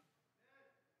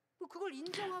 그걸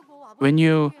인정하고 When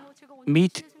you 아버지예요. 제가 오늘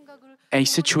meet 제 생각을 a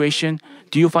situation,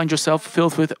 do you find yourself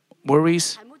filled with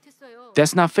worries? 잘못했어요.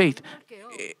 That's not faith. 할게요.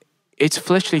 It's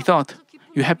fleshly thought.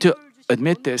 You have to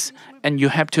admit this, and you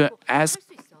have to ask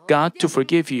God to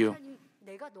forgive you. 하나님,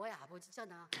 내가 너의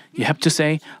아버지잖아. You have to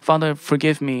say, Father,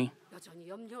 forgive me. 여전히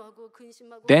염려하고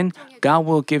근심하고 Then 걱정해. God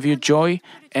will give you joy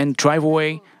and drive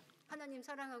away, 하나님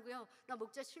사랑하고요. 나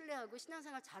목자 신뢰하고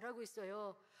신앙생활 잘하고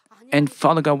있어요. 아니, and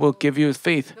Father God will give you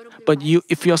faith. But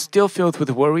if you're still filled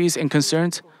with worries and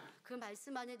concerns, 그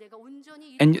말씀 안에 내가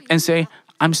온전히 and say,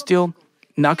 I'm still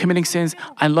not committing sins,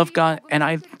 I love God, and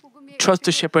I trust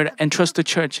the shepherd and trust the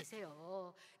church,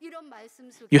 이런 말씀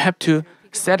속에 you have to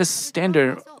set a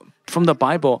standard from the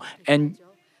Bible. And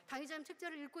당의자님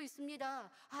책자를 읽고 있습니다.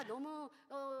 아 너무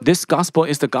this gospel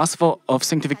is the gospel of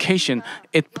sanctification.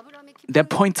 That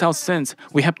points out sins.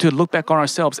 We have to look back on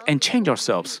ourselves and change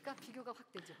ourselves. 그러니까 비교가 확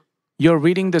되죠. You're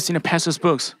reading the senior pastor's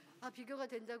books. 아 비교가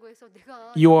된다고 해서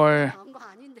내가 You're- 나은 거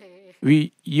아닌데.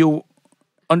 You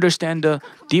understand the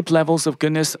deep levels of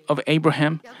goodness of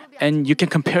Abraham, and you can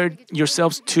compare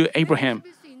yourselves to Abraham.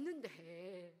 빌 수 있는데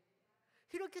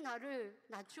이렇게 나를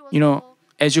낮추어서 You know,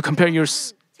 as you compare your,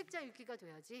 책자 읽기가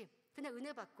돼야지. 그냥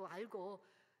은혜 받고 알고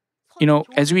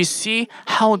as we see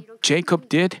how Jacob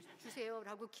did,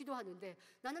 주세요라고 기도하는데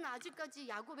나는 아직까지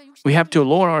야곱의 60 we have to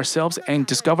lower ourselves and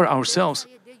discover ourselves.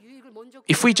 내 유익을 먼저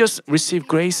If we just receive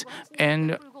grace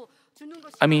and,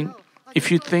 I mean, if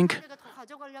you think, 내가 더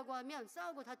가져가려고 하면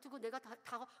싸우고 다투고 내가 다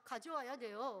가져와야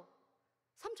돼요.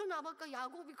 삼촌 아버가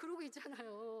야곱이 그러고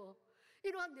있잖아요.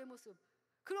 이러한 내 모습.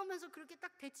 그러면서 그렇게 딱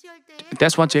대치할 때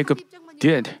That's what Jacob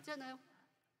did.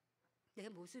 내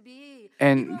모습이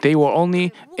and they were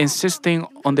only insisting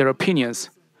on their opinions.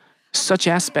 Such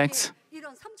aspects,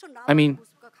 이런 삼촌 I mean,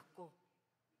 모습과 같고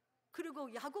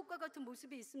그리고 야곱과 같은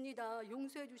모습이 있습니다.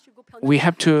 용서해 주시고 we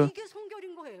have to, 이게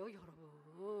성결인 거예요,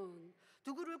 여러분.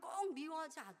 누구를 꼭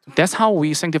미워하지 않도록. that's how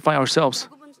we sanctify ourselves.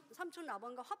 야곱은 삼촌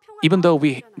라반과 화평한 Even though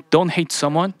we 마음이잖아요. don't hate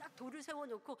someone, 딱 돌을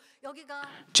세워놓고 여기가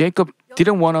Jacob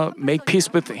didn't want to make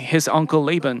peace with his uncle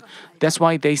Laban. That's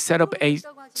why they set up a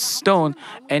stone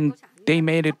and they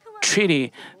made it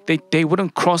treaty, they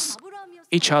wouldn't cross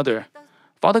each other.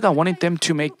 Father God wanted them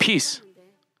to make peace.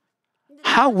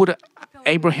 How would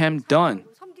Abraham done?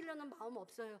 섬기려는 마음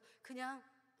없어요. 그냥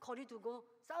거리 두고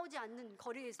싸우지 않는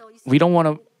거리에서 We don't want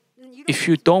to, if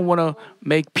you don't want to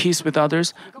make peace with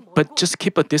others, but just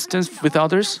keep a distance with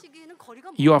others,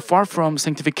 you are far from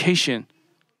sanctification.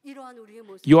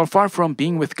 You are far from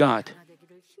being with God.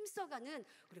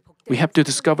 We have to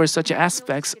discover such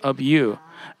aspects of you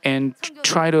and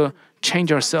try to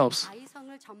change ourselves.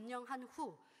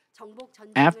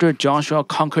 After Joshua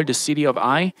conquered the city of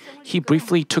Ai, he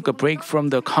briefly took a break from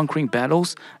the conquering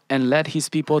battles and led his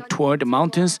people toward the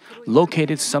mountains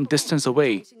located some distance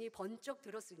away.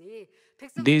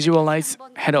 The Israelites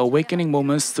had awakening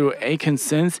moments through Achan's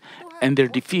sins and their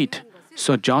defeat,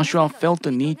 so Joshua felt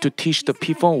the need to teach the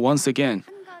people once again.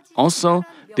 Also,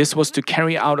 this was to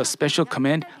carry out a special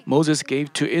command Moses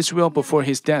gave to Israel before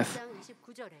his death.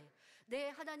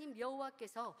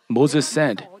 Moses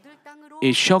said,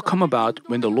 "It shall come about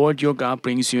when the Lord your God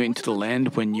brings you into the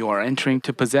land when you are entering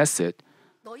to possess it."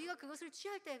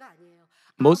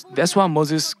 That's why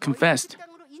Moses confessed.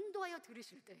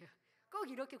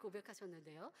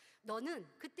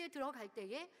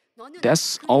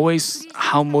 That's always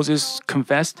how Moses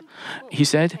confessed. He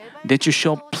said that you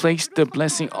shall place the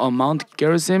blessing on Mount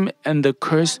Gerizim and the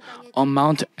curse on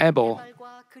Mount Ebal.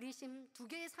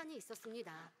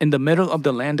 In the middle of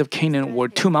the land of Canaan were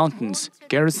two mountains,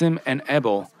 Gerizim and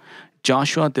Ebal.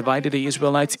 Joshua divided the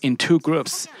Israelites in two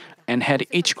groups and had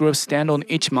each group stand on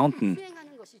each mountain.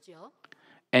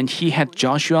 And he had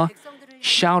Joshua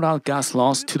shout out God's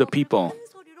laws to the people.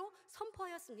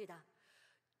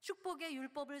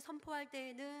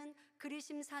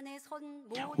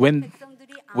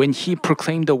 When he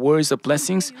proclaimed the words of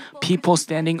blessings, people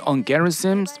standing on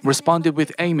Gerizim responded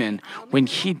with Amen. When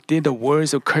he did the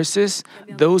words of curses,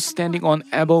 those standing on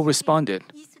Ebal responded.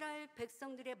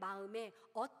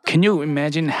 Can you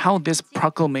imagine how this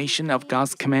proclamation of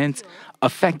God's commands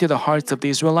affected the hearts of the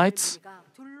Israelites?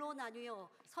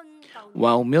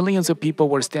 While millions of people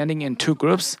were standing in two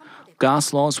groups,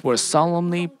 God's laws were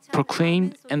solemnly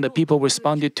proclaimed, and the people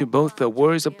responded to both the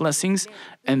words of blessings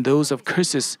and those of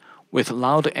curses with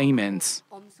loud amens.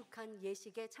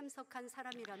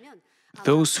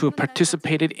 Those who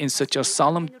participated in such a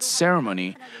solemn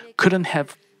ceremony couldn't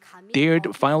have dared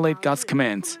violate God's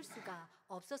commands.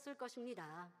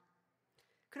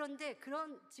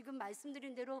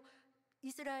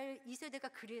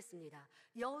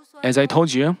 As I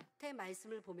told you,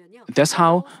 that's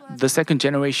how the second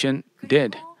generation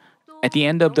did. At the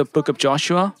end of the book of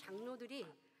Joshua,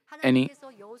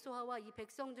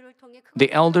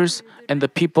 the elders and the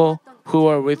people who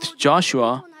were with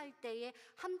Joshua,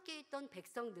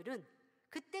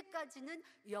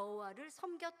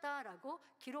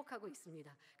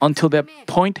 until that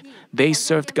point, they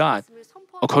served God,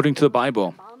 according to the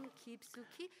Bible.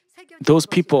 Those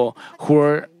people who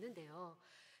were,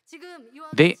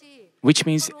 which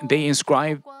means they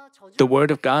inscribed the word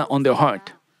of God on their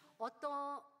heart.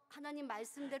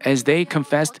 As they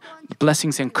confessed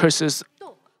blessings and curses,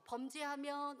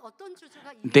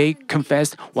 they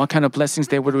confessed what kind of blessings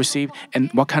they would receive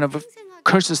and what kind of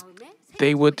curses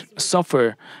they would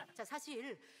suffer.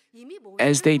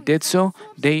 As they did so,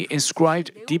 they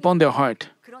inscribed deep on their heart.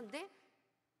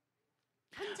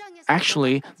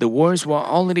 Actually, the words were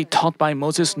already taught by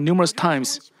Moses numerous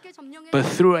times, but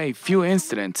through a few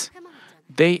incidents,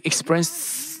 they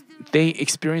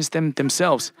experienced them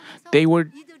themselves. They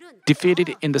were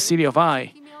defeated in the city of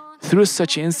Ai. Through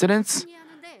such incidents,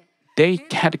 they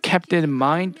had kept it in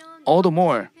mind all the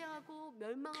more.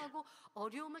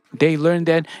 They learned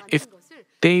that if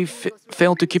they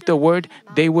failed to keep the word,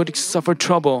 they would suffer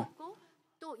trouble.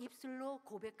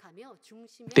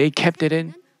 They kept it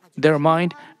in their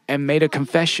mind and made a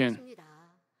confession.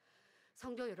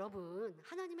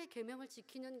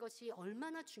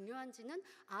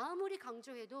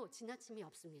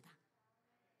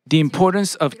 The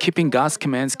importance of keeping God's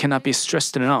commands cannot be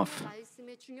stressed enough.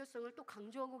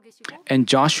 And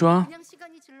Joshua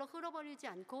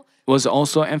was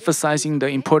also emphasizing the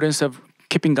importance of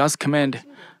keeping God's command.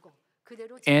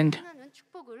 And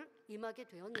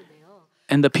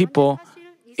the people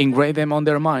engraved them on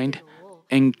their mind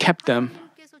and kept them.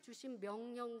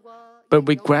 But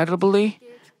regrettably,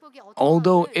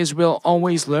 although Israel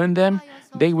always learned them,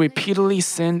 they repeatedly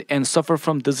sinned and suffered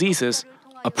from diseases,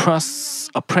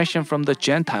 oppression from the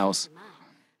Gentiles.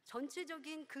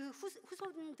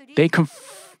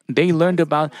 They learned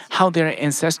about how their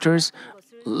ancestors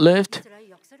lived,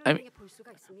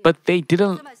 but they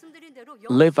didn't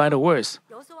live by the words.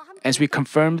 As we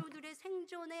confirmed,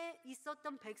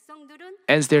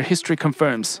 as their history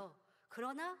confirms.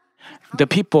 The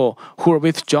people who were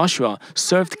with Joshua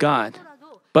served God,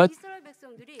 but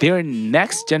their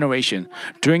next generation,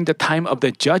 during the time of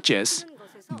the judges,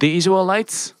 the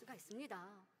Israelites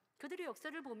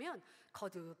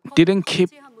didn't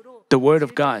keep the word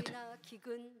of God.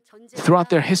 Throughout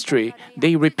their history,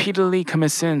 they repeatedly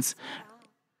commit sins,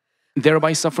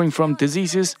 thereby suffering from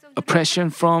diseases, oppression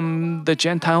from the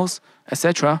Gentiles,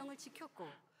 etc.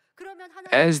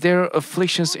 As their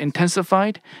afflictions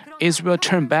intensified, Israel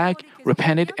turned back,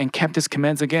 repented, and kept His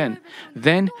commands again.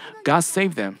 Then God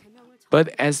saved them. But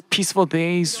as peaceful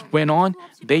days went on,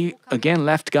 they again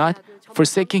left God,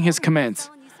 forsaking His commands.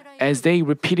 As they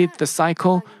repeated the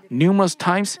cycle numerous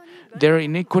times, their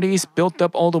iniquities built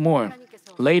up all the more.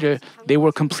 Later, they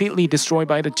were completely destroyed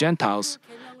by the Gentiles.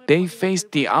 They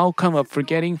faced the outcome of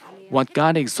forgetting what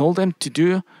God exalted them to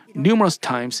do numerous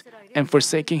times and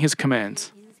forsaking His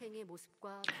commands.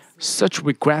 Such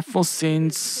regretful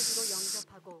sins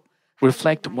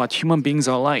reflect what human beings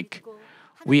are like.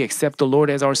 We accept the Lord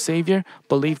as our Savior,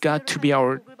 believe God to be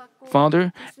our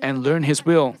Father, and learn His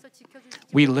will.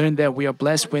 We learn that we are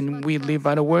blessed when we live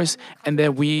by the words, and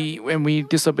that when we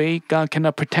disobey, God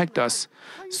cannot protect us.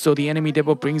 So the enemy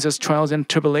devil brings us trials and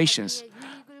tribulations.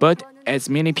 But as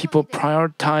many people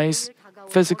prioritize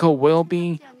physical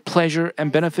well-being, pleasure,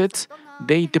 and benefits,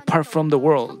 they depart from the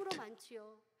world.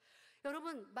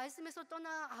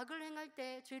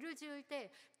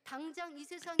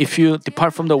 If you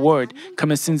depart from the word,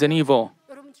 commit sins and evil,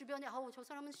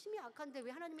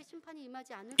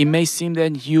 it may seem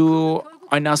that you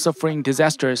are not suffering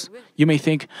disasters. You may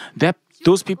think that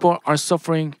those people are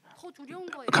suffering,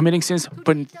 committing sins,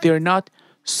 but they're not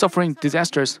suffering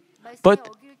disasters. But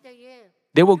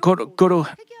they will go to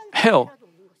hell.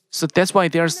 So that's why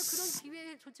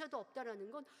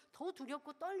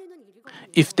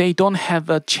if they don't have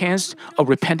a chance of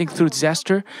repenting through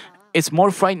disaster, it's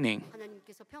more frightening.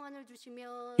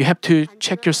 You have to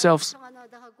check yourselves.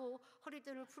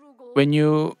 When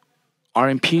you are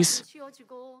in peace,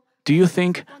 do you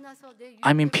think,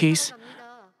 I'm in peace?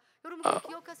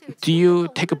 Do you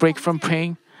take a break from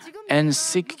praying and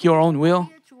seek your own will?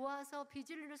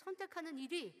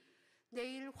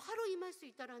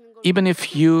 Even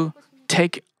if you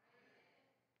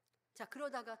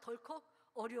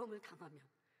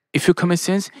commit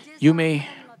sins, you may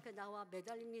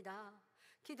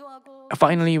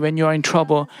finally, when you are in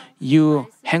trouble, you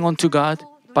hang on to God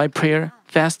by prayer,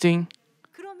 fasting,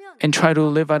 and try to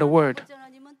live by the word.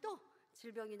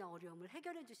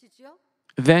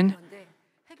 Then,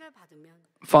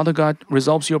 Father God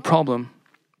resolves your problem.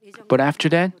 But after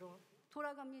that,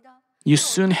 you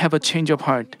soon have a change of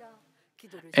heart.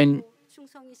 And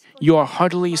you are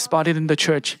hardly spotted in the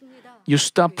church. You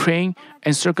stop praying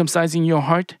and circumcising your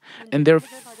heart,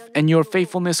 and your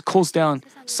faithfulness cools down.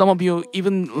 Some of you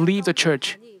even leave the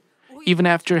church. Even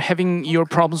after having your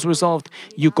problems resolved,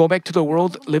 you go back to the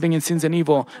world living in sins and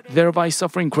evil, thereby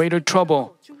suffering greater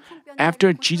trouble.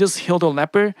 After Jesus healed a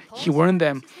leper, He warned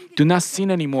them, do not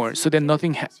sin anymore, so that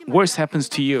nothing worse happens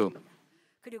to you.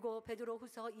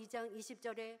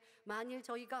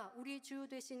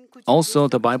 Also,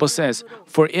 the Bible says,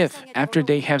 for if, after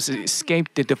they have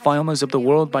escaped the defilements of the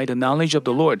world by the knowledge of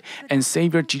the Lord and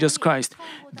Savior Jesus Christ,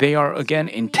 they are again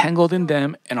entangled in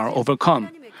them and are overcome,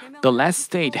 the last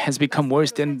state has become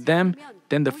worse than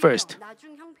the first.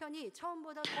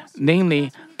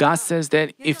 Namely, God says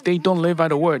that if they don't live by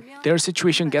the word, their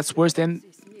situation gets worse than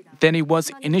it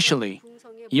was initially.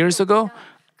 Years ago,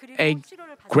 a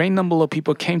great number of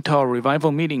people came to our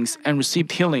revival meetings and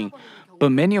received healing,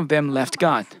 but many of them left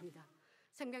God.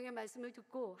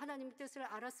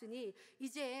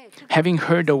 Having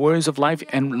heard the words of life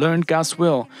and learned God's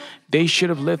will, they should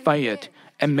have lived by it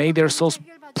and made their souls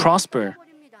prosper.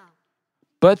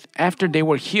 But after they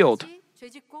were healed,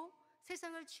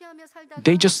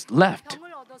 they just left.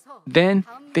 Then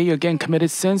they again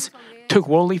committed sins, took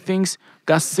worldly things,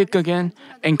 got sick again,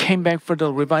 and came back for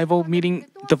the revival meeting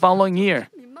the following year.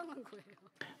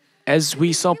 As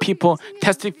we saw people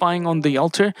testifying on the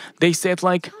altar, they said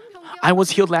like, I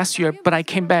was healed last year, but I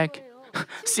came back.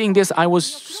 Seeing this,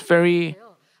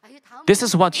 this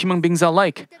is what human beings are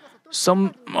like.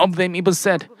 Some of them even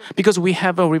said, because we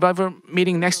have a revival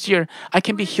meeting next year, I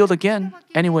can be healed again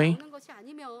anyway.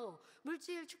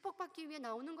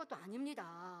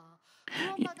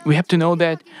 We have to know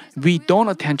that we don't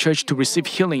attend church to receive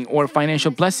healing or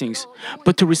financial blessings,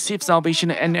 but to receive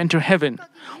salvation and enter heaven.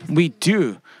 We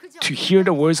do to hear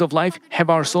the words of life, have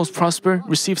our souls prosper,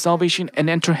 receive salvation, and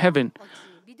enter heaven.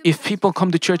 If people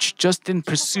come to church just in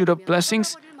pursuit of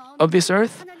blessings of this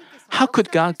earth, how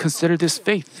could God consider this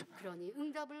faith?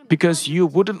 because you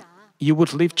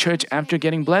would leave church after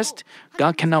getting blessed,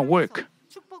 God cannot work.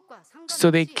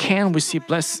 So they can receive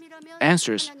blessed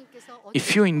answers.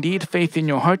 If you indeed faith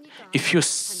in your heart, if you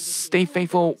stay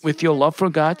faithful with your love for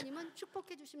God,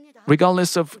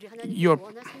 regardless of your,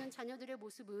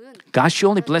 God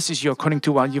surely blesses you according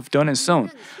to what you've done and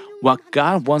sown. What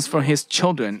God wants for His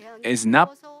children is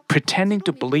not pretending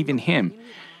to believe in Him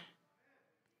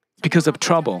because of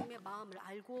trouble.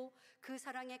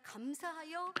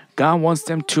 God wants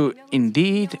them to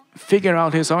indeed figure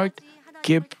out His heart,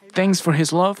 give thanks for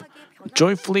His love,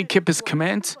 joyfully keep His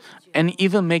commands, and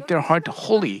even make their heart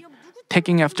holy,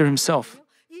 taking after Himself.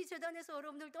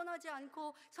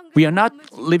 We are not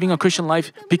living a Christian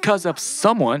life because of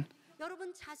someone.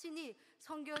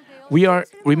 We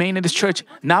remain in this church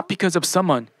not because of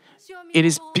someone. It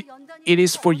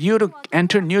is for you to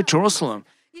enter New Jerusalem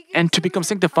and to become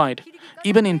sanctified.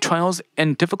 Even in trials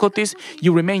and difficulties,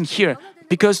 you remain here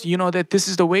because you know that this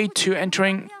is the way to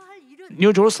entering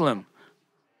New Jerusalem.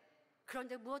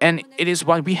 And it is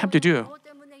what we have to do.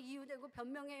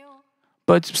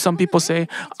 But some people say,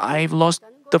 I've lost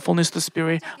the fullness of the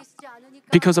Spirit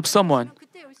because of someone.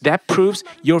 That proves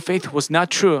your faith was not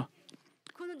true.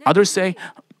 Others say,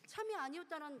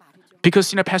 because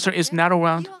senior pastor is not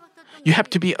around, you have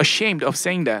to be ashamed of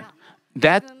saying that.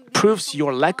 That proves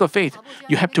your lack of faith.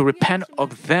 You have to repent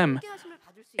of them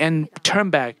and turn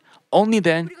back. Only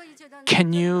then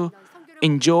can you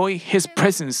enjoy His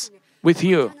presence with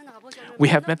you. We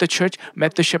have met the church,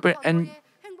 met the shepherd, and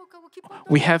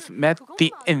we have met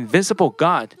the invisible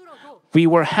God. We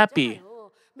were happy.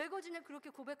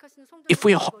 If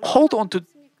we hold on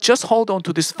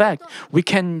to this fact, we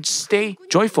can stay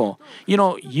joyful.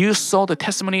 You saw the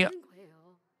testimony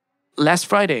last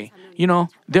Friday.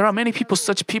 There are many people,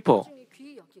 such people.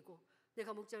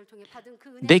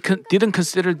 They didn't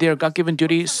consider their God-given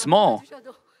duty small.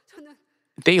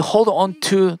 They hold on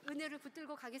to,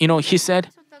 he said,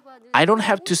 I don't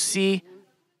have to see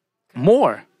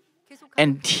more.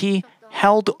 And he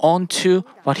held on to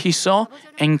what he saw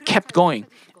and kept going.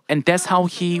 And that's how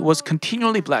he was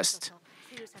continually blessed.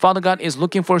 Father God is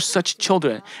looking for such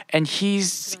children, and He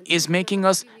is making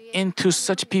us into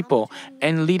such people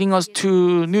and leading us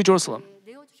to New Jerusalem.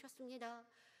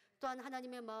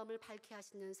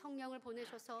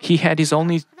 He had His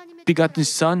only begotten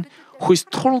Son, who is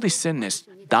totally sinless,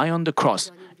 die on the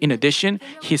cross. In addition,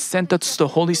 He sent us the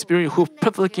Holy Spirit who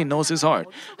perfectly knows His heart,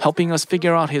 helping us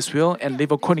figure out His will and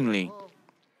live accordingly.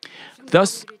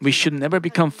 Thus, we should never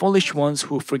become foolish ones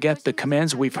who forget the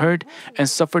commands we've heard and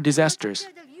suffer disasters.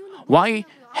 Why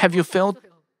have you failed?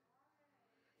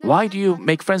 Why do you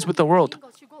make friends with the world?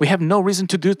 We have no reason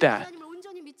to do that.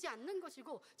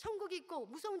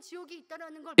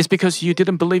 It's because you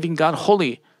didn't believe in God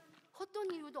wholly.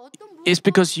 It's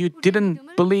because you didn't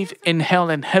believe in hell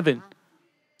and heaven.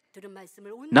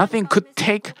 Nothing could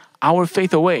take our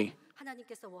faith away.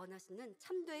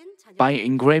 By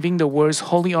engraving the words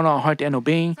holy on our heart and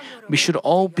obeying, we should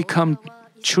all become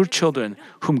true children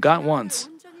whom God wants.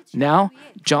 Now,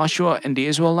 Joshua and the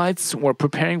Israelites were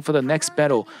preparing for the next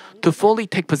battle to fully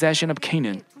take possession of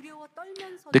Canaan.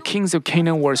 The kings of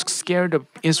Canaan were scared of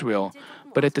Israel,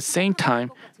 but at the same time,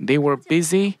 they were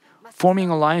busy forming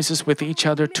alliances with each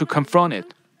other to confront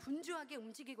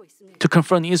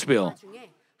Israel.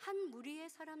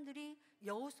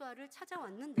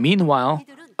 Meanwhile,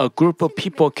 a group of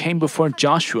people came before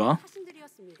Joshua.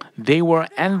 They were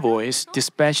envoys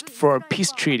dispatched for a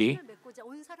peace treaty.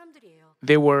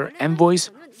 They were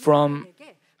envoys from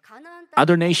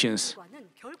other nations.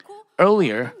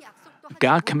 Earlier,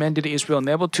 God commanded Israel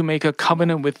never to make a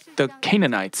covenant with the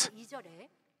Canaanites.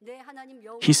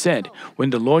 He said, when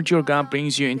the Lord your God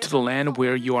brings you into the land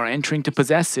where you are entering to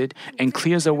possess it and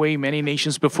clears away many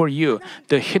nations before you,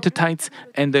 the Hittites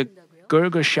and the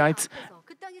Girgashites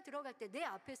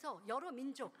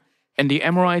and the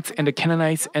Amorites and the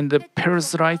Canaanites and the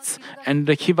Perizzites and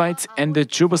the Hivites and the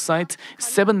Jebusites,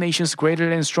 7 nations greater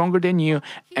and stronger than you.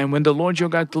 And when the Lord your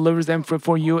God delivers them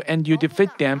for you and you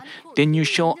defeat them, then you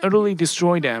shall utterly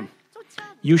destroy them.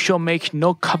 You shall make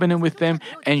no covenant with them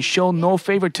and show no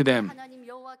favor to them.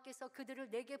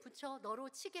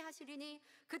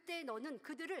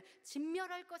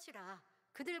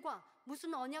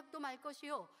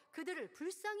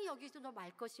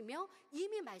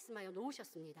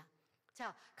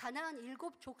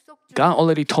 God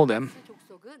already told them.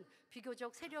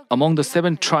 Among the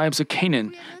 7 tribes of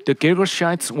Canaan, the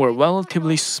Girgashites were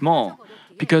relatively small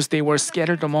because they were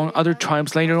scattered among other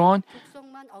tribes later on.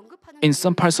 In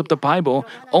some parts of the Bible,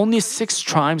 only 6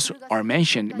 tribes are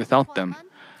mentioned without them.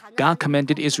 God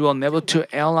commanded Israel never to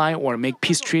ally or make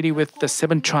peace treaty with the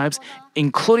 7 tribes,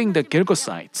 including the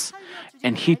Girgasites.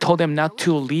 And he told them not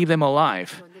to leave them alive.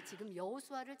 그런데 지금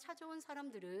여호수아를 찾아온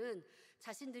사람들은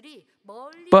자신들이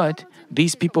멀리 But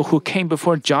these people who came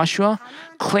before Joshua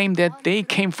claimed that they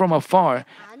came from afar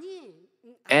아니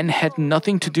and had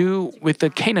nothing to do with the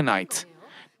Canaanites.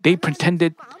 They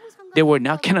pretended they were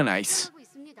not Canaanites. 하고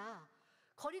있습니다.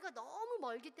 거리가 너무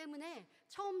멀기 때문에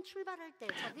처음 출발할 때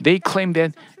They claimed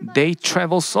that they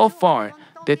traveled so far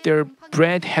that their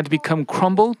bread had become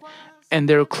crumbled and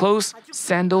their clothes,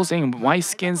 sandals, and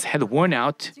wineskins had worn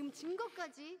out. 지금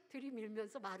증거까지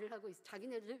들이밀면서 말을 하고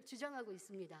자기네들 주장하고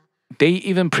있습니다. They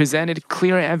even presented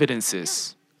clear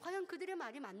evidences. 과연 그들의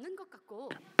말이 맞는 것 같고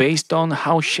Based on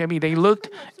how shabby they looked,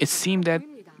 it seemed that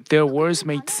their words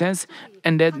made sense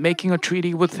and that making a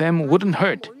treaty with them wouldn't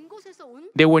hurt. 먼 곳에서 온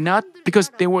They were not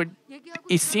because 얘기하고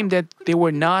it seemed that they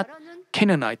were not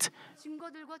Canaanites,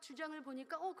 증거들과 주장을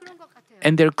보니까 그런 것 같아요.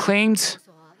 and their claims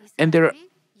and their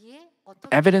이에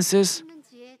어떻게 evidences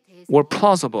했는지에 대해서 were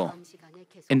plausible. 다음 시간에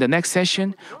계속 In the next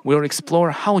session, we'll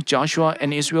explore how Joshua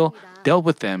and Israel dealt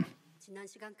with them. 지난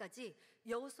시간까지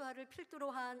여호수아를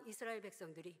필두로 한 이스라엘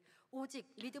백성들이 오직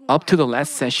믿음과 Up to the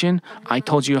last session, I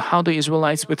told you how the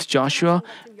Israelites with Joshua,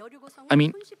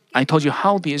 I told you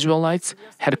how the Israelites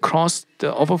had crossed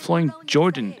the overflowing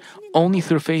Jordan only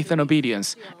through faith and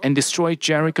obedience and destroyed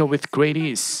Jericho with great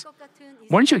ease.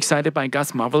 Weren't you excited by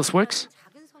God's marvelous works?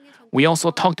 We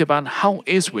also talked about how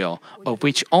Israel, of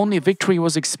which only victory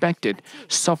was expected,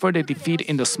 suffered a defeat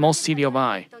in the small city of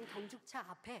Ai.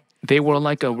 They were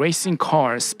like a racing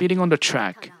car speeding on the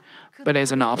track. But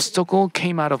as an obstacle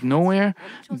came out of nowhere,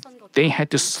 they had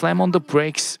to slam on the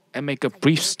brakes and make a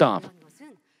brief stop.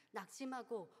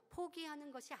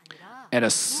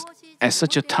 At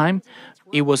such a time,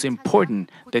 it was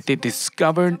important that they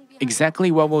discovered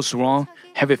exactly what was wrong,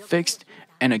 have it fixed,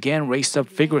 and again race up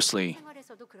vigorously.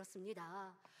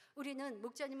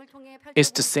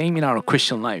 It's the same in our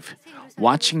Christian life.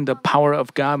 Watching the power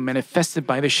of God manifested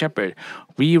by the shepherd,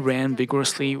 we ran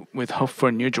vigorously with hope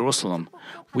for New Jerusalem.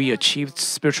 We achieved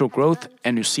spiritual growth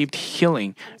and received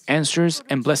healing, answers,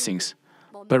 and blessings.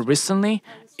 But recently,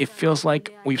 it feels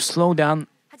like we've slowed down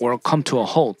or come to a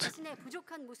halt.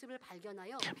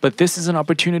 But this is an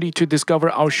opportunity to discover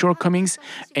our shortcomings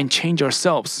and change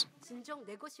ourselves.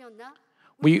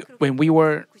 When we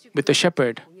were with the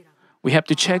shepherd, we have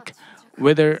to check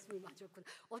whether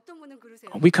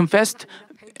we confessed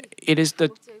it is the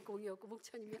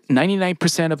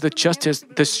 99% of the justice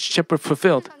the shepherd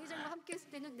fulfilled.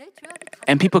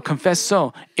 And people confess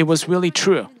so. It was really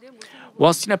true.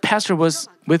 While senior pastor was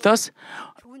with us,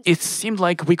 it seemed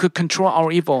like we could control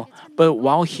our evil. But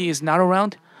while he is not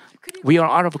around, we are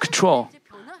out of control.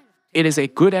 It is a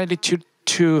good attitude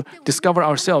to discover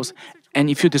ourselves. And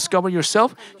if you discover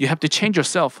yourself, you have to change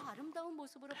yourself.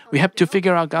 We have to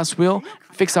figure out God's will,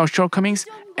 fix our shortcomings,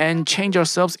 and change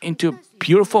ourselves into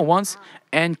beautiful ones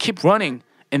and keep running.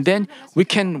 And then we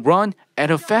can run at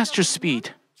a faster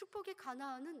speed.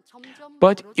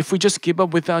 But if we just give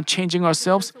up without changing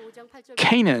ourselves,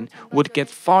 Canaan would get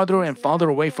farther and farther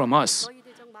away from us.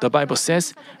 The Bible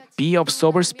says, "Be of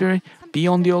sober spirit, be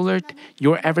on the alert.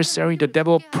 Your adversary, the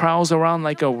devil, prowls around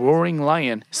like a roaring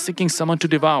lion, seeking someone to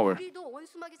devour."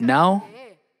 Now,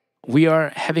 we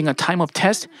are having a time of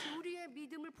test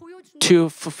to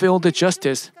fulfill the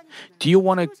justice. Do you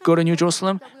want to go to New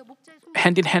Jerusalem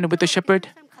hand in hand with the shepherd?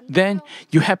 Then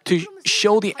you have to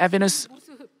show the evidence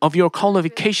of your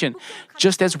qualification.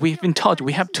 Just as we've been taught,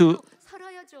 we have to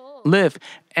live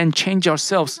and change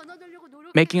ourselves,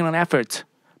 making an effort.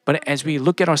 But as we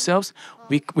look at ourselves,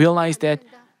 we realize that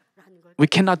we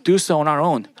cannot do so on our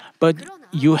own. But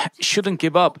you shouldn't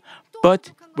give up,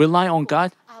 but rely on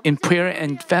God in prayer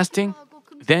and fasting.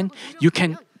 Then you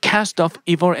can cast off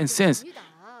evil and sins.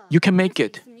 You can make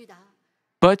it.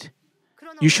 But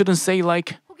you shouldn't say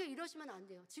like,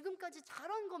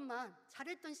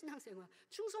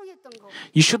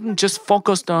 you shouldn't just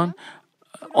focus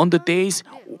on the days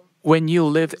when you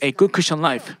live a good Christian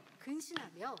life.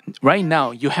 Right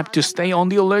now, you have to stay on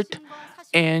the alert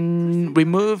and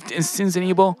removed in sins and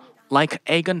evil like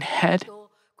Achan had.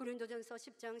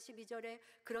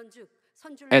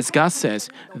 As God says,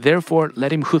 therefore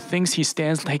let him who thinks he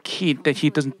stands take heed that he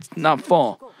does not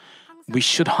fall. We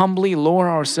should humbly lower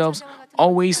ourselves,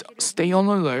 always stay on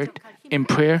alert in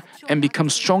prayer, and become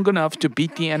strong enough to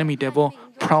beat the enemy devil,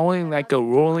 prowling like a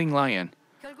roaring lion.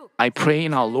 I pray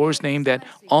in our Lord's name that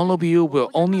all of you will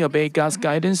only obey God's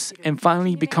guidance and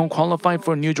finally become qualified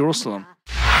for New Jerusalem.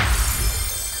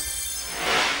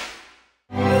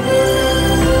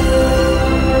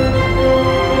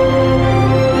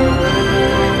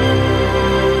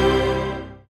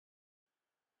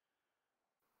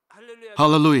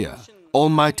 Hallelujah!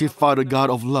 Almighty Father God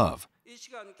of love,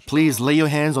 please lay your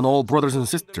hands on all brothers and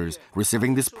sisters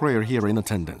receiving this prayer here in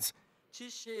attendance.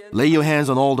 Lay your hands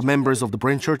on all the members of the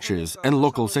branch churches and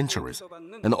local sanctuaries,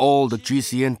 and all the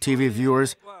GCN TV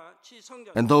viewers,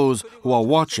 and those who are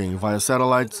watching via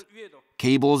satellites,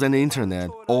 cables, and the internet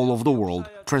all over the world,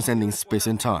 transcending space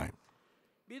and time.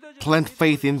 Plant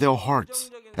faith in their hearts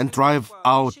and drive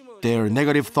out their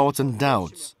negative thoughts and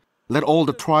doubts. Let all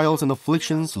the trials and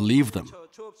afflictions leave them.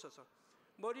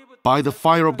 By the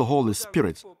fire of the Holy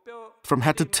Spirit, from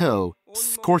head to toe,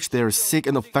 scorch their sick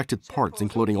and affected parts,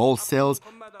 including all cells,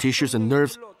 tissues, and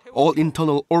nerves, all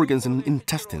internal organs and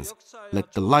intestines.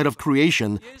 Let the light of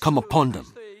creation come upon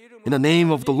them. In the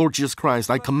name of the Lord Jesus Christ,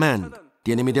 I command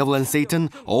the enemy devil and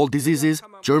Satan, all diseases,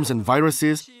 germs and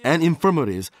viruses, and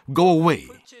infirmities, go away.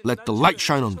 Let the light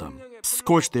shine on them.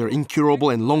 Scorch their incurable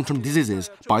and long-term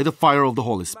diseases by the fire of the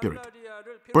Holy Spirit.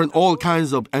 Burn all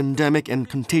kinds of endemic and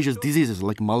contagious diseases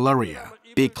like malaria.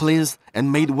 Be cleansed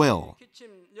and made well.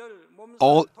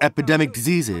 All epidemic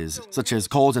diseases, such as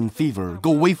colds and fever,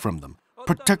 go away from them.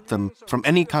 Protect them from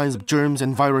any kinds of germs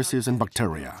and viruses and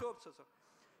bacteria.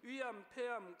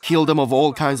 Heal them of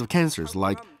all kinds of cancers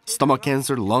like stomach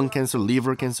cancer, lung cancer,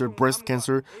 liver cancer, breast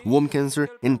cancer, womb cancer,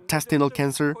 intestinal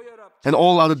cancer, and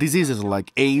all other diseases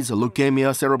like AIDS,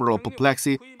 leukemia, cerebral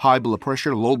apoplexy, high blood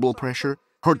pressure, low blood pressure,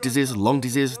 heart disease, lung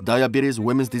disease, diabetes,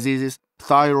 women's diseases,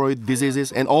 thyroid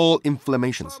diseases, and all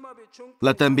inflammations.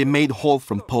 Let them be made whole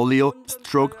from polio,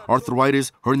 stroke,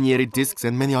 arthritis, herniated discs,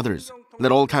 and many others.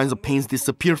 Let all kinds of pains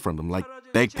disappear from them, like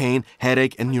back pain,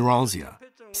 headache, and neuralgia.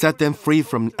 Set them free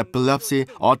from epilepsy,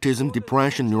 autism,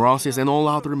 depression, neurosis, and all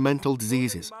other mental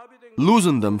diseases.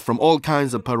 Loosen them from all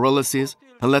kinds of paralysis,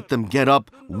 and let them get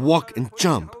up, walk, and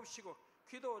jump.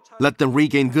 Let them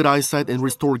regain good eyesight and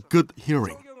restore good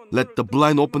hearing. Let the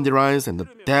blind open their eyes and the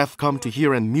deaf come to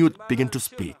hear and mute begin to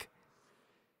speak.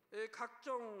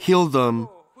 Heal them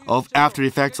of after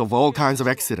effects of all kinds of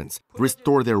accidents.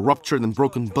 Restore their ruptured and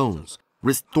broken bones.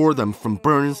 Restore them from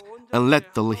burns and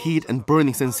let the heat and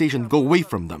burning sensation go away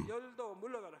from them.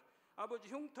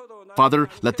 Father,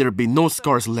 let there be no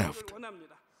scars left.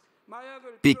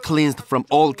 Be cleansed from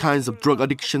all kinds of drug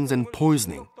addictions and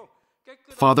poisoning.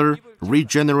 Father,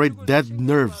 regenerate dead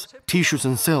nerves, tissues,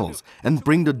 and cells, and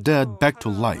bring the dead back to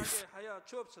life.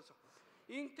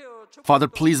 Father,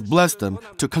 please bless them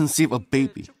to conceive a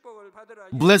baby.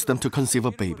 Bless them to conceive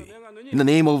a baby. In the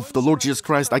name of the Lord Jesus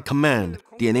Christ, I command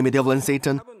the enemy devil and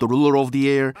Satan, the ruler of the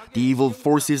air, the evil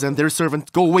forces, and their servants,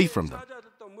 go away from them.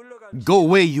 Go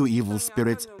away, you evil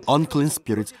spirits, unclean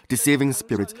spirits, deceiving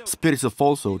spirits, spirits of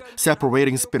falsehood,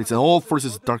 separating spirits, and all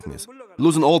forces of darkness.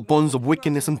 Loosen all bonds of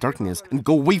wickedness and darkness, and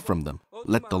go away from them.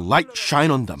 Let the light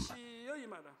shine on them.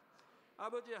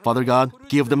 Father God,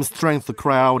 give them strength to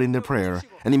cry out in their prayer,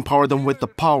 and empower them with the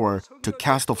power to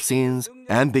cast off sins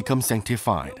and become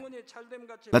sanctified.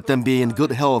 Let them be in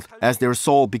good health as their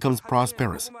soul becomes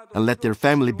prosperous, and let their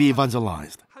family be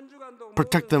evangelized.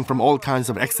 Protect them from all kinds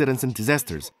of accidents and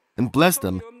disasters, and bless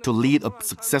them to lead a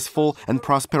successful and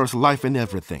prosperous life in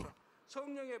everything.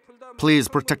 Please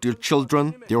protect your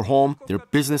children, their home, their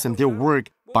business, and their work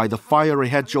by the fiery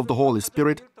hedge of the Holy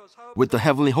Spirit, with the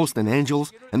heavenly host and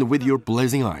angels, and with your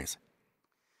blazing eyes.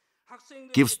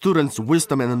 Give students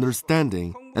wisdom and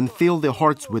understanding, and fill their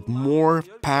hearts with more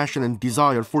passion and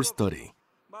desire for study.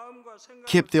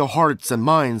 Keep their hearts and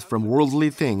minds from worldly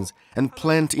things, and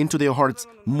plant into their hearts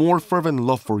more fervent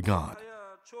love for God.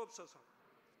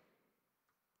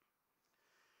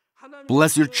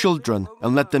 Bless your children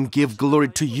and let them give glory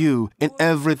to you in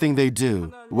everything they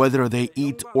do, whether they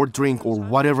eat or drink or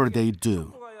whatever they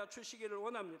do.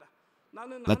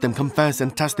 Let them confess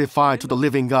and testify to the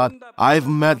living God, I've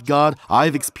met God,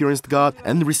 I've experienced God,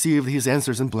 and received His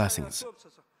answers and blessings.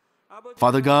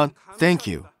 Father God, thank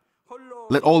you.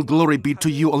 Let all glory be to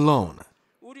you alone.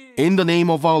 In the name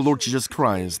of our Lord Jesus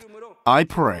Christ, I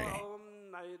pray.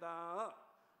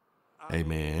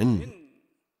 Amen.